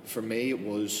 For me, it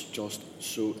was just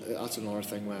so. That's another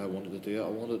thing why I wanted to do it. I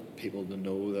wanted people to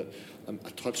know that. I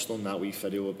touched on that wee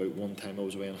video about one time I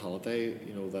was away on holiday.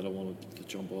 You know, that I wanted to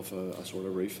jump off a sort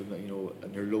of roof, and, you know,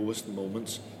 in your lowest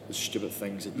moments, the stupid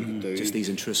things that you can do. Just these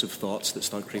intrusive thoughts that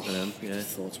start creeping in. Yeah.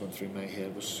 Thoughts went through my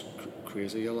head was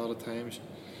crazy a lot of times.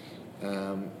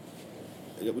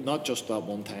 Not just that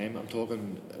one time. I'm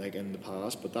talking like in the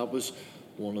past, but that was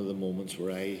one of the moments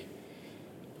where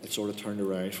it sort of turned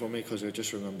around for me, because I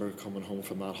just remember coming home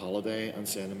from that holiday and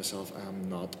saying to myself, I'm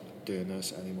not doing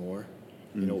this anymore.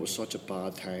 You know, it was such a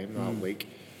bad time that week.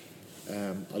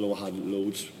 Although I had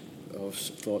loads of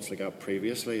thoughts like that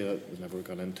previously that I never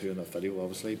got into in that video,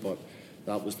 obviously, but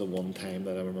that was the one time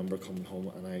that I remember coming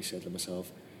home and I said to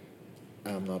myself,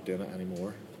 I'm not doing it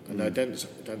anymore. And it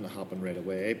didn't happen right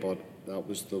away, but that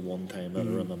was the one time that I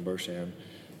remember saying,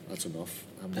 that's enough.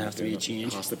 There has to be a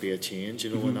change. It has to be a change,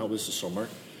 you know, and that was the summer.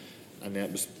 And then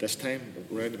it was this time,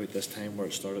 around about this time, where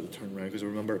it started to turn around, because I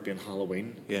remember it being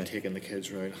Halloween, taking the kids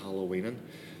around Halloweening,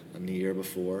 and the year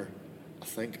before, I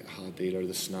think I had either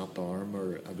the snapped arm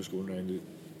or I was going around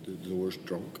the doors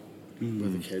drunk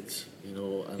with the kids, you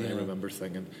know, and I remember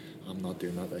thinking, I'm not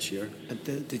doing that this year. And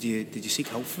did you seek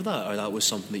help for that, or that was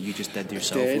something that you just did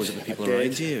yourself, or was it the people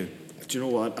around you? Do you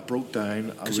know what? I broke down.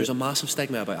 Because there's a massive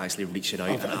stigma about actually reaching out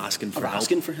and asking for help.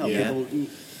 Asking for help. Yeah.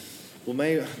 Well,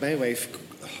 my wife,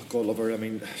 God love her, I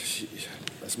mean,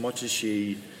 as much as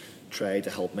she tried to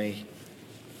help me,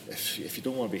 if you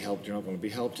don't want to be helped, you're not going to be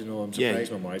helped, you know. I'm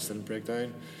surprised my marriage didn't break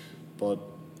down. But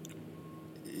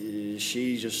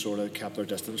she just sort of kept her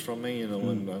distance from me, you know,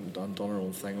 and done her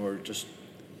own thing. We're just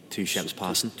two ships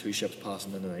passing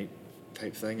in the night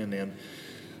type thing. And then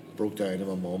I broke down to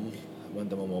my mum. I went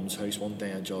to my mum's house one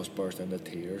day and just burst into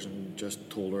tears and just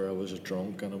told her I was a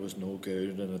drunk and I was no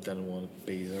good and I didn't want to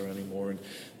be there anymore, and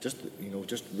just, you know,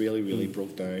 just really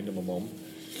broke down to my mum.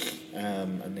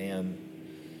 And then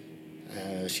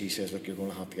she says, look, you're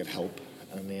going to have to get help.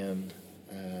 And then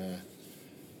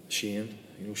Shane,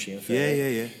 you know Shane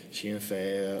Fay? Yeah. Shane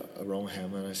Fay, I rang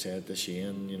him and I said to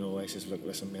Shane, you know, I says, look,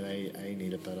 listen, mate, I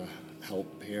need a bit of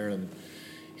help here. And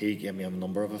he gave me a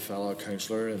number of a fellow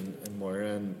counsellor in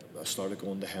Moira, and I started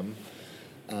going to him.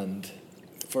 And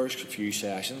the first few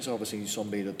sessions, obviously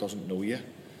somebody that doesn't know you.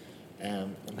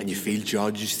 And you feel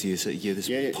judged, you this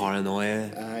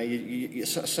paranoia. You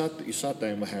sat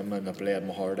down with him and I bled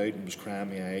my heart out and was crying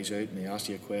my eyes out, and he asked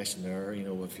you a question there, you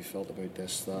know, if you felt about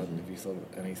this, that, and if you thought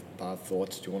any bad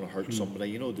thoughts, do you want to hurt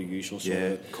somebody, you know, the usual sort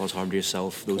of... cause harm to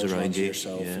yourself, those around you.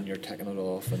 And you're taking it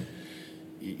off, and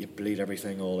you bleed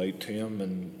everything all out to him,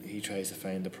 and he tries to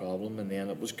find the problem. And then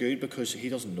it was good because he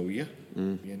doesn't know you.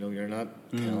 You know, you're not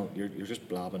you're just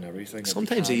blabbing everything.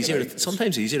 Sometimes easier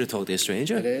to talk to a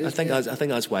stranger. It is, I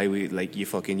think that's why we like you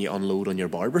unload on your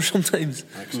barber sometimes.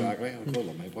 Exactly. I'll call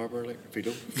him my barber, like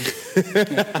Vito.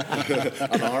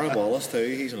 And Aaron Wallace too,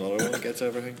 he's another one that gets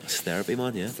everything. It's therapy,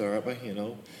 man, yeah. Therapy, you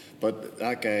know. But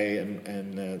that guy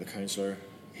and the counsellor,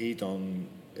 he done.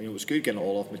 It was good getting it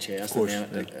all off my chest, course, and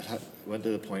then it went to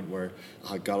the point where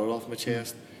I had got it off my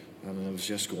chest, and I was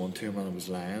just going to him and I was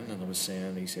lying and I was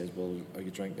saying, he says, well, are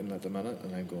you drinking at the minute?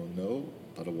 And I'm going, no,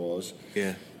 but I was.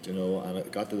 Yeah. You know, and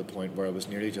it got to the point where I was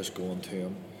nearly just going to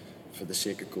him for the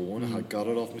sake of going. I had got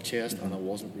it off my chest and I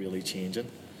wasn't really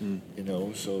changing, you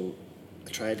know, so I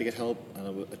tried to get help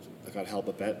and I got help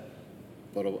a bit,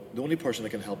 but the only person that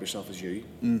can help yourself is you.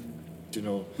 You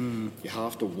know, you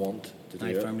have to want to do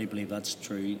it. I firmly believe that's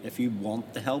true. If you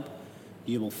want the help,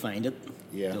 you will find it.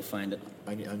 Yeah. You'll find it.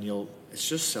 And you'll... It's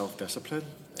just self-discipline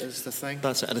is the thing.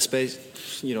 That's it. And I suppose,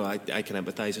 you know, I can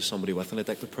empathise with somebody with an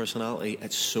addictive personality.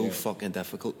 It's so fucking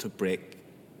difficult to break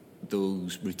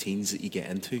those routines that you get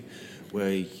into,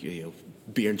 where, you know,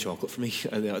 beer and chocolate for me,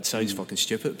 and it sounds fucking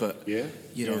stupid, but,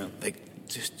 you know, like,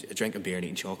 just drinking beer and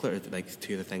eating chocolate are like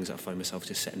two of the things that I found myself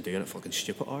just sitting doing at fucking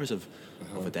stupid hours of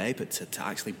a day. But to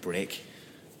actually break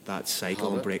that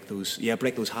cycle and break those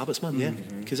habits, man,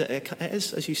 because it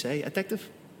is, as you say, addictive.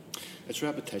 It's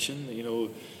repetition, you know,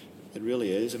 it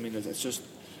really is. I mean, it's just,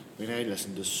 I mean, I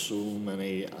listen to so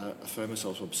many, I found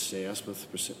myself obsessed with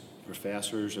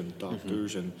professors and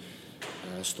doctors and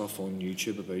stuff on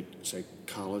YouTube about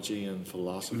psychology and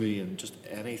philosophy and just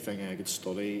anything I could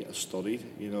study, I studied,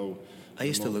 you know. I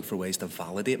used to look for ways to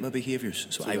validate my behaviours.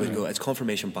 So I would go, it's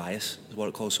confirmation bias is what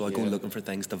it calls. So I go looking for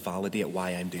things to validate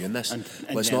why I'm doing this. And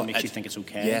it's not, makes you think it's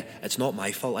okay. Yeah, it's not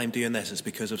my fault I'm doing this. It's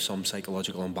because of some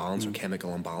psychological imbalance or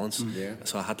chemical imbalance.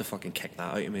 So I had to fucking kick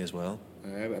that out of me as well.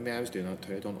 I mean, I was doing that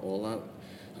too. I done all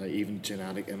that. Even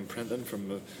genetic imprinting from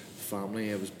my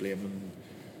family. I was blaming,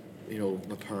 you know,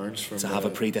 my parents for... To have a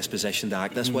predisposition to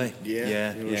act this way.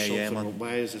 Yeah, man.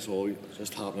 Why is this all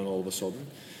just happening all of a sudden?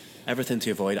 Everything to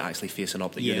avoid actually facing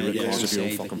up that you're the root cause of your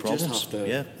own fucking problems. Just have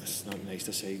to, it's not nice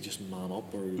to say just man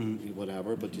up or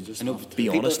whatever, but you just have to... Be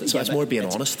honest. So it's more being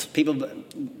honest. People,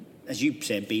 as you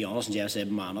said, be honest, and Geoff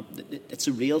said man up. It's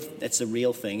a real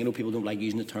thing. You know, people don't like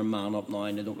using the term man up now,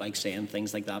 and they don't like saying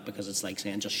things like that because it's like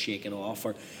saying just shake it off,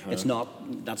 or it's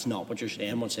not. That's not what you're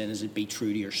saying. What I'm saying is be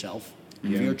true to yourself.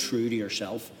 If you're true to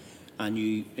yourself, and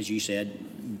you, as you said,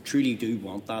 truly do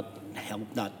want that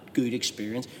help, that good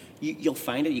experience, you'll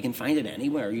find it. You can find it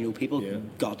anywhere. You know, people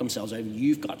got themselves out of it.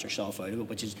 You've got yourself out of it,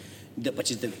 which is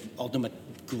the ultimate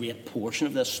great portion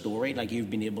of this story. Like, you've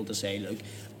been able to say, look,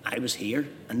 I was here,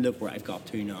 and look where I've got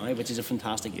to now, which is a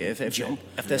fantastic jump.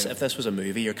 If this was a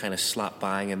movie, you're kind of slap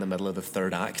bang in the middle of the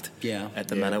third act. Yeah. At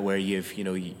the minute where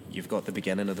you've got the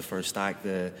beginning of the first act,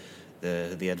 the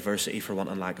adversity, for want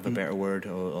of lack of a better word,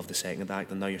 of the second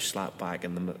act, and now you're slap bang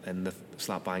in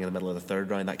the middle of the third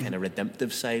round. That kind of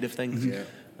redemptive side of things. Yeah.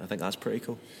 I think that's pretty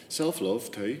cool. Self-love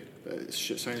too. It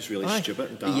sounds really stupid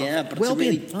and daft. Yeah, but it's a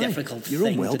really difficult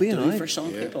thing to do for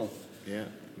some people. Yeah.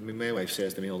 I mean, my wife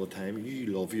says to me all the time, you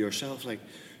love yourself, like,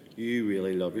 you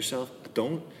really love yourself. I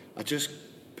don't. I just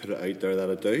put it out there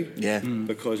that I do. Yeah.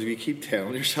 Because if you keep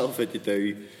telling yourself that you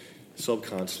do,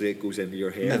 subconsciously it goes into your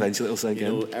head. Eventually it'll sink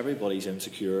in. Everybody's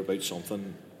insecure about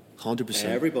something. 100%.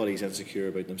 Everybody's insecure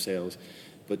about themselves,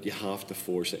 but you have to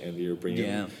force it into your brain.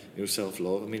 Yeah.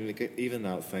 Self-love. I mean, like, even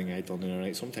that thing I done the other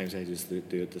night, sometimes I just do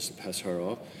it just to piss her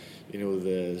off. The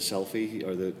selfie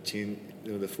or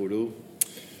the photo.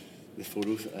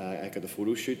 I got the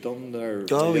photo shoot done there.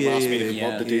 Oh, they yeah, asked me to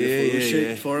come up to do the photo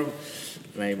shoot for him,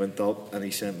 and I went up and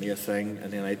he sent me a thing,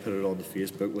 and then I put it on the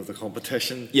Facebook with the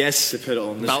competition. Yes, to put it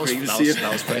on the screen.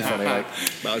 That was pretty funny. Like,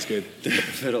 that was good. To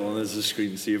put it on as a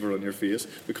screensaver on your face,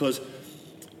 because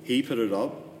he put it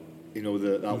up.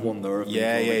 That one there.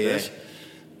 Yeah.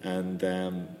 And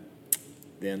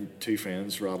then two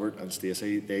friends, Robert and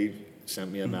Stacey, they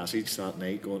sent me a message that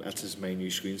night going, "This is my new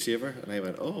screensaver," and I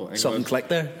went, "Oh, something clicked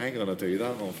there." I'm going to do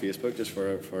that on Facebook just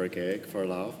for a gag, for a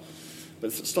laugh.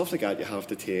 But stuff like that you have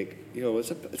to take.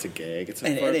 It's a gag. It's a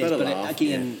bit of laugh.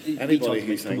 Again, anybody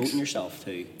who thinks promoting yourself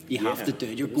too, you have to do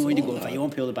it. You're going to go. If you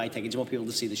want people to buy tickets, you want people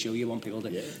to see the show, you want people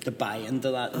to buy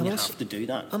into that, and you have to do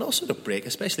that. And also to break,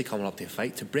 especially coming up to a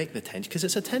fight, to break the tension, because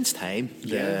it's a tense time.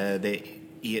 The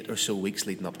 8 or so weeks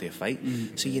leading up to a fight,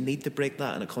 so you need to break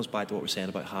that, and it comes back to what we're saying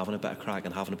about having a bit of crack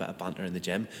and having a bit of banter in the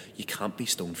gym. You can't be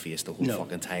stone faced the whole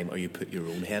fucking time, or you put your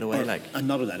own head away. And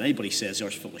not that anybody says they're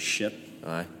full of shit.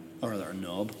 Aye. Or they're a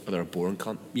knob. Or they're a boring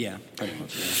cunt. Yeah, pretty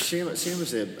much. Yeah. Same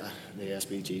as the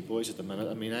SBG boys at the minute.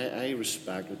 I mean, I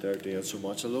respect what they're doing so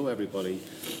much. Although everybody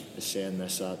is saying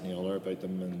this, that, and the other about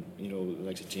them, and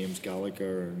like James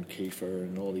Gallagher and Kiefer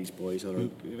and all these boys that are.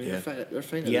 They're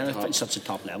fighting at the top. It's such a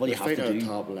top level. You have to do. At a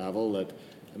top level that,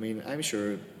 I mean, I'm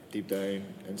sure deep down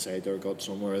inside their gut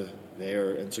somewhere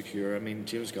they're insecure. I mean,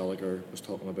 James Gallagher was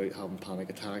talking about having panic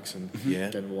attacks and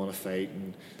didn't want to fight,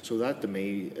 and so that to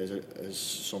me is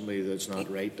somebody that's not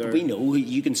right there. We know,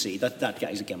 you can see that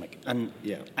guy's a gimmick, and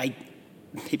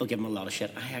people give him a lot of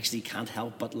shit. I actually can't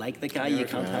help but like the guy. You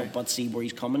can't help but see where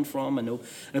he's coming from. I know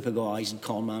people go, he's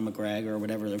Conman McGregor or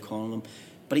whatever they're calling him.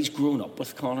 But he's grown up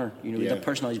with Conor. The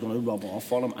personality's going to rub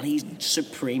off on him, and he's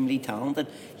supremely talented.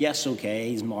 Yes,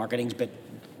 okay, his marketing's a bit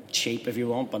cheap if you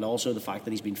want, but also the fact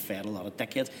that he's been fed a lot of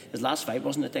dickheads. His last fight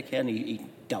wasn't a dickhead, and he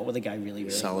dealt with the guy really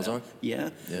Salazar. Well.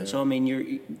 Yeah. So I mean,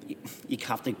 you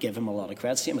have to give him a lot of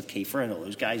credit. Same with Kiefer and all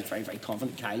those guys. Very, very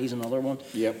confident. Kylie's another one.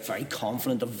 Yep. Very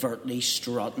confident, overtly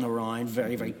strutting around.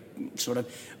 Very, very sort of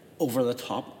over the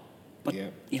top. But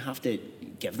you have to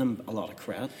give them a lot of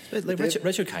credit. Like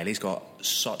Richard Kiley's got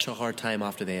such a hard time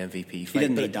after the MVP fight. He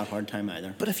didn't need that hard time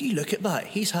either. But if you look at that,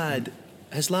 he's had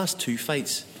his last 2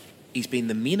 fights. He's been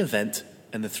the main event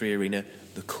in the 3 Arena,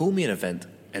 the co-main event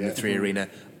in the 3 Arena,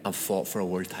 and fought for a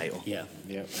world title. Yeah.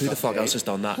 Who the fuck else has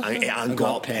done that and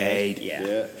got paid?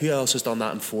 Yeah. Who else has done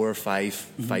that in 4 or 5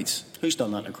 fights? Who's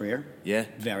done that in a career? Yeah.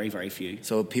 Very, very few.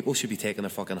 So people should be taking their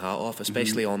fucking hat off,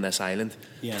 especially on this island,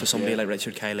 to somebody like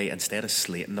Richard Kiley, instead of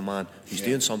slating the man who's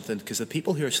doing something, because the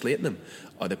people who are slating him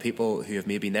are the people who have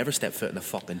maybe never stepped foot in a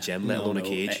fucking gym, let alone a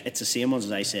cage. It's the same ones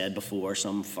as I said before,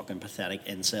 some fucking pathetic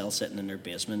incel sitting in their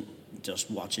basement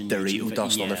just watching Dorito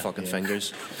dust on their fucking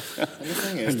fingers. And the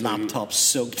thing is, laptops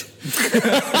soaked.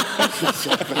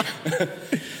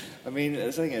 I mean,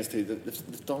 the thing is too,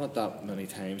 they've done it that many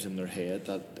times in their head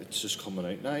that it's just coming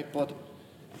out now. But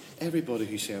everybody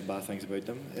who's saying bad things about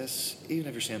them is, even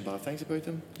if you're saying bad things about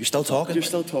them, you're still talking. You're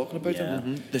still talking about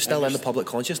them. They're still in the public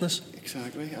consciousness.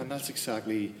 Exactly, and that's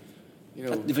exactly.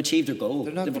 They've achieved their goal.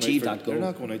 They've achieved that goal. They're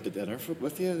not going out to dinner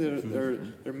with you.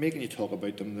 They're making you talk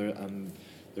about them. And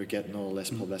they're getting all this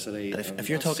publicity. And if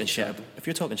you're talking shit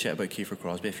about Kiefer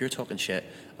Crosby, if you're talking shit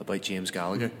about James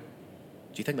Gallagher, do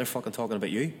you think they're fucking talking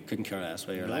about you? Couldn't care less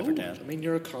whether you're alive or dead. I mean,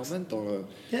 you're a comment on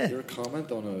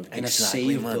a. And a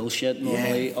sea of bullshit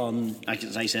normally on,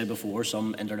 as I said before,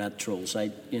 some internet troll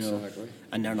site. Exactly.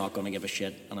 And they're not going to give a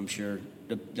shit, and I'm sure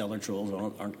the other trolls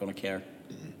aren't going to care.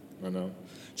 I know.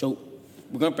 So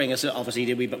we're going to bring us obviously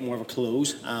to a wee bit more of a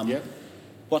close.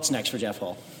 What's next for Geoff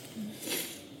Hall?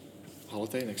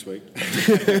 Holiday next week.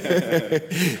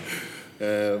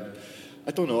 I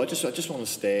don't know. I just want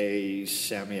to stay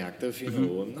semi-active.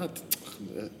 I'm not.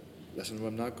 Listen,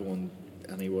 I'm not going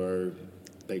anywhere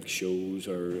big shows,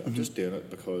 or I'm just doing it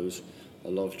because I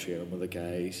love training with the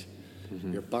guys.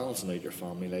 You're balancing out your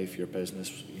family life, your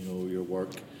business, your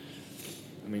work.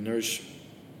 I mean,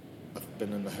 I've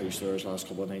been in the house there the last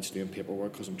couple of nights doing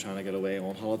paperwork because I'm trying to get away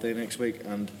on holiday next week,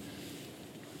 and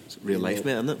it's real life,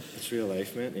 mate, isn't it? It's real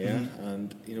life, mate. Yeah,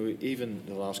 and even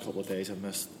the last couple of days I've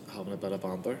missed having a bit of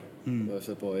banter with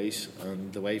the boys,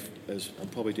 and the wife I'm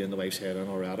probably doing the wife's head in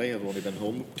already. I've only been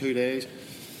home 2 days,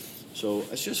 so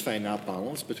it's just finding that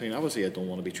balance between. Obviously, I don't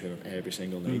want to be training every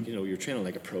single night. You're training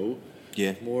like a pro.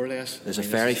 Yeah, more or less. There's a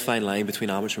very fine line between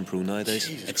amateur and pro nowadays.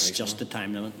 It's just the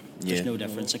time limit. There's no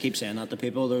difference. I keep saying that to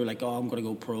people. They're like, "Oh, I'm going to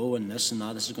go pro and this and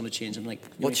that. This is going to change." I'm like,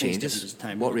 "What changes?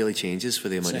 What really changes for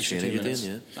the amount of training you're doing?"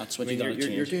 Yeah, that's what you got to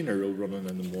change. You're doing your road running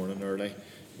in the morning early.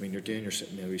 I mean, you're doing your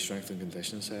sitting every strength and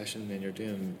conditioning session, then you're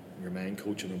doing your mind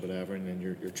coaching or whatever, and then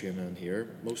you're training in here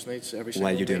most nights every single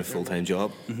while you're doing night, a full-time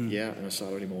job. Yeah, on a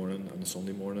Saturday morning and a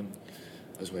Sunday morning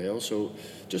as well. So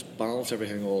just balance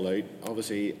everything all out.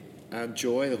 Obviously, I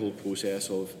enjoy the whole process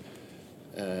of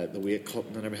the weight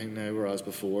cutting and everything now, whereas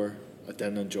before I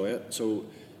didn't enjoy it. So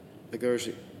like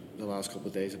the last couple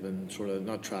of days I've been sort of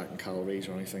not tracking calories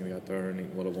or anything like that there and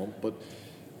eating what I want, but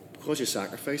because you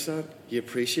sacrifice that, you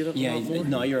appreciate it a lot more.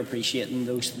 Now you're appreciating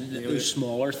those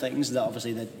smaller things that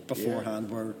obviously that beforehand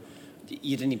were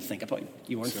you didn't even think about.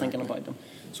 You weren't thinking about them.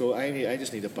 So I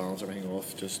just need to balance everything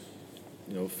off. Just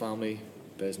family,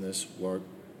 business, work,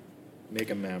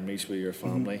 making memories with your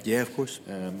family. Yeah, of course.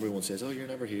 Everyone says, "Oh, you're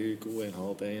never here. You go away on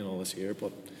holiday and all this here,"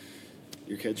 but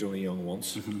your kids are only young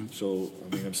once. So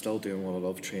I mean, I'm still doing what I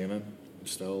love, training. I'm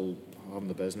still having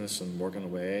the business and working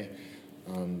away,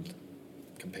 and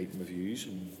competing with views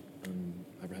and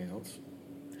everything else.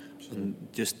 So. And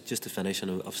just to finish,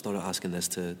 and I've started asking this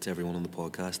to everyone on the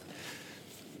podcast,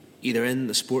 either in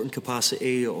the sporting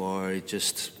capacity or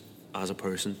just as a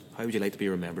person, how would you like to be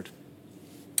remembered?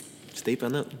 It's deep,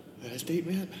 isn't it? It's deep,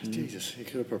 mate. Jesus, you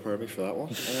could have prepared me for that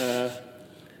one.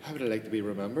 How would I like to be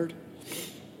remembered?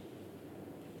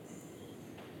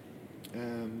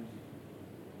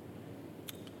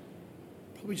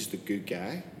 Probably just a good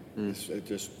guy.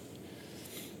 Just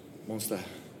wants to.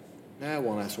 I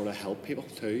want to sort of help people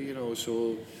too,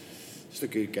 So just a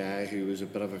good guy who was a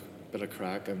bit of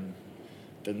crack and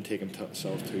didn't take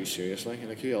himself too seriously. And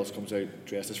like, who else comes out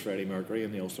dressed as Freddie Mercury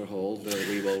in the Ulster Hall, the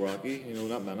wee Will Rocky?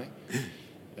 Not many.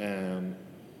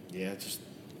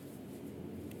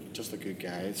 Just a good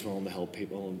guy. It's willing to help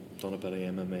people and done a bit of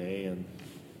MMA and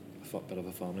a bit of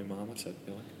a family man. That's it,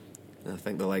 really. I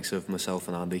think the likes of myself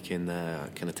and Andy can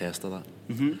attest to that.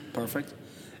 Perfect.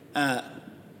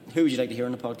 Who would you like to hear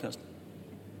on the podcast?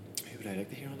 Who would I like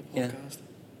to hear on the podcast?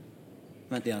 I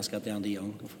meant to ask at the Andy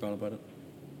Young. I forgot about it.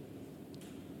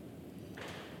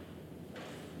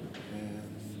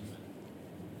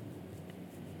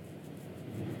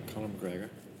 Conor McGregor.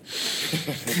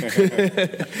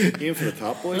 Aim for the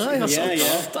top, boys.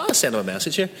 I'll send him a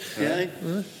message here.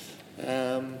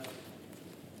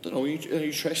 Don't know, a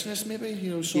nutritionist maybe,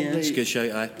 somebody. It's a good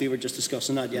shout, aye. We were just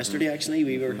discussing that yesterday, actually.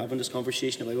 We were having this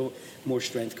conversation about more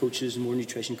strength coaches, more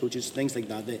nutrition coaches, things like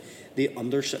that. The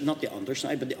underside, not the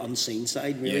underside, but the unseen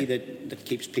side, really, that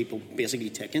keeps people basically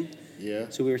ticking. Yeah.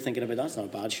 So we were thinking about that's not a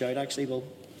bad shout, actually. We'll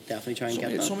definitely try and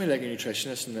get that. Somebody like a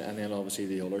nutritionist, and then obviously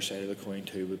the other side of the coin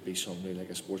too would be somebody like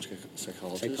a sports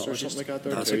psychologist or something like that.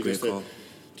 That's a great call.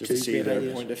 Just to see their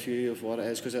point of view of what it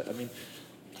is, because I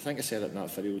think I said it in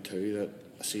that video too, that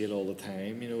I see it all the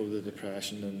time, the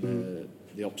depression and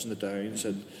the ups and the downs,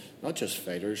 and not just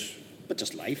fighters, but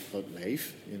just life.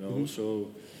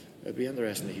 So it'd be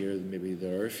interesting to hear maybe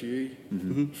their view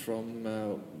from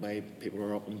why people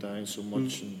are up and down so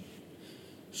much, and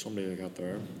somebody like that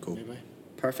there. Cool. Maybe.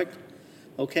 Perfect.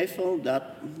 Okay, Phil,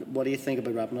 what do you think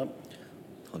about wrapping up?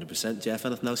 100%. Geoff,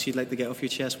 anything else you'd like to get off your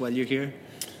chest while you're here?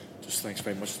 Just thanks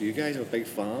very much to you guys. I'm a big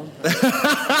fan.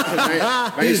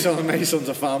 my son's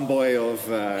a fanboy of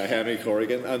Henry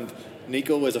Corrigan, and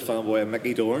Nico is a fanboy of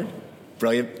Mickey Dorn.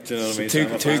 Brilliant. Do you know what I mean? Two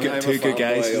good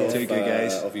guys. Two good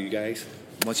guys. Of you guys.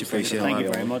 Much appreciated. Thank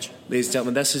you very much. Ladies and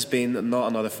gentlemen, this has been Not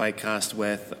Another Fightcast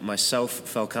with myself,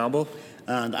 Phil Campbell.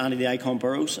 And Andy the Icon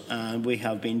Burrows. And we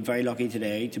have been very lucky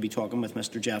today to be talking with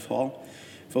Mr. Geoff Hall.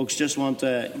 Folks, just want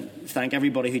to thank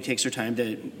everybody who takes their time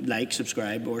to like,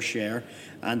 subscribe or share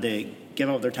and to give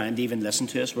up their time to even listen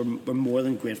to us. We're more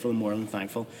than grateful and more than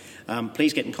thankful.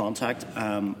 Please get in contact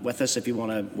with us if you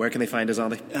want to. Where can they find us,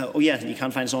 Andy? You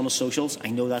can find us on the socials. I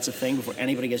know that's a thing before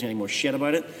anybody gives me any more shit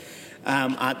about it.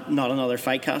 At Not Another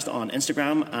Fightcast on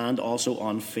Instagram and also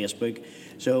on Facebook.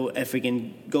 So if we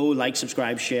can go like,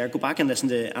 subscribe, share, go back and listen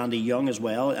to Andy Young as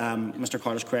well, Mr.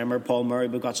 Carlos Kramer, Paul Murray.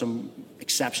 We've got some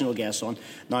exceptional guests on.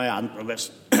 Now,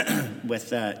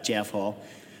 with Geoff Hall.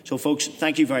 So, folks,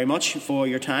 thank you very much for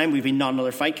your time. We've been Not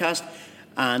Another Fightcast,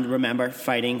 and remember,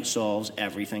 fighting solves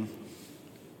everything.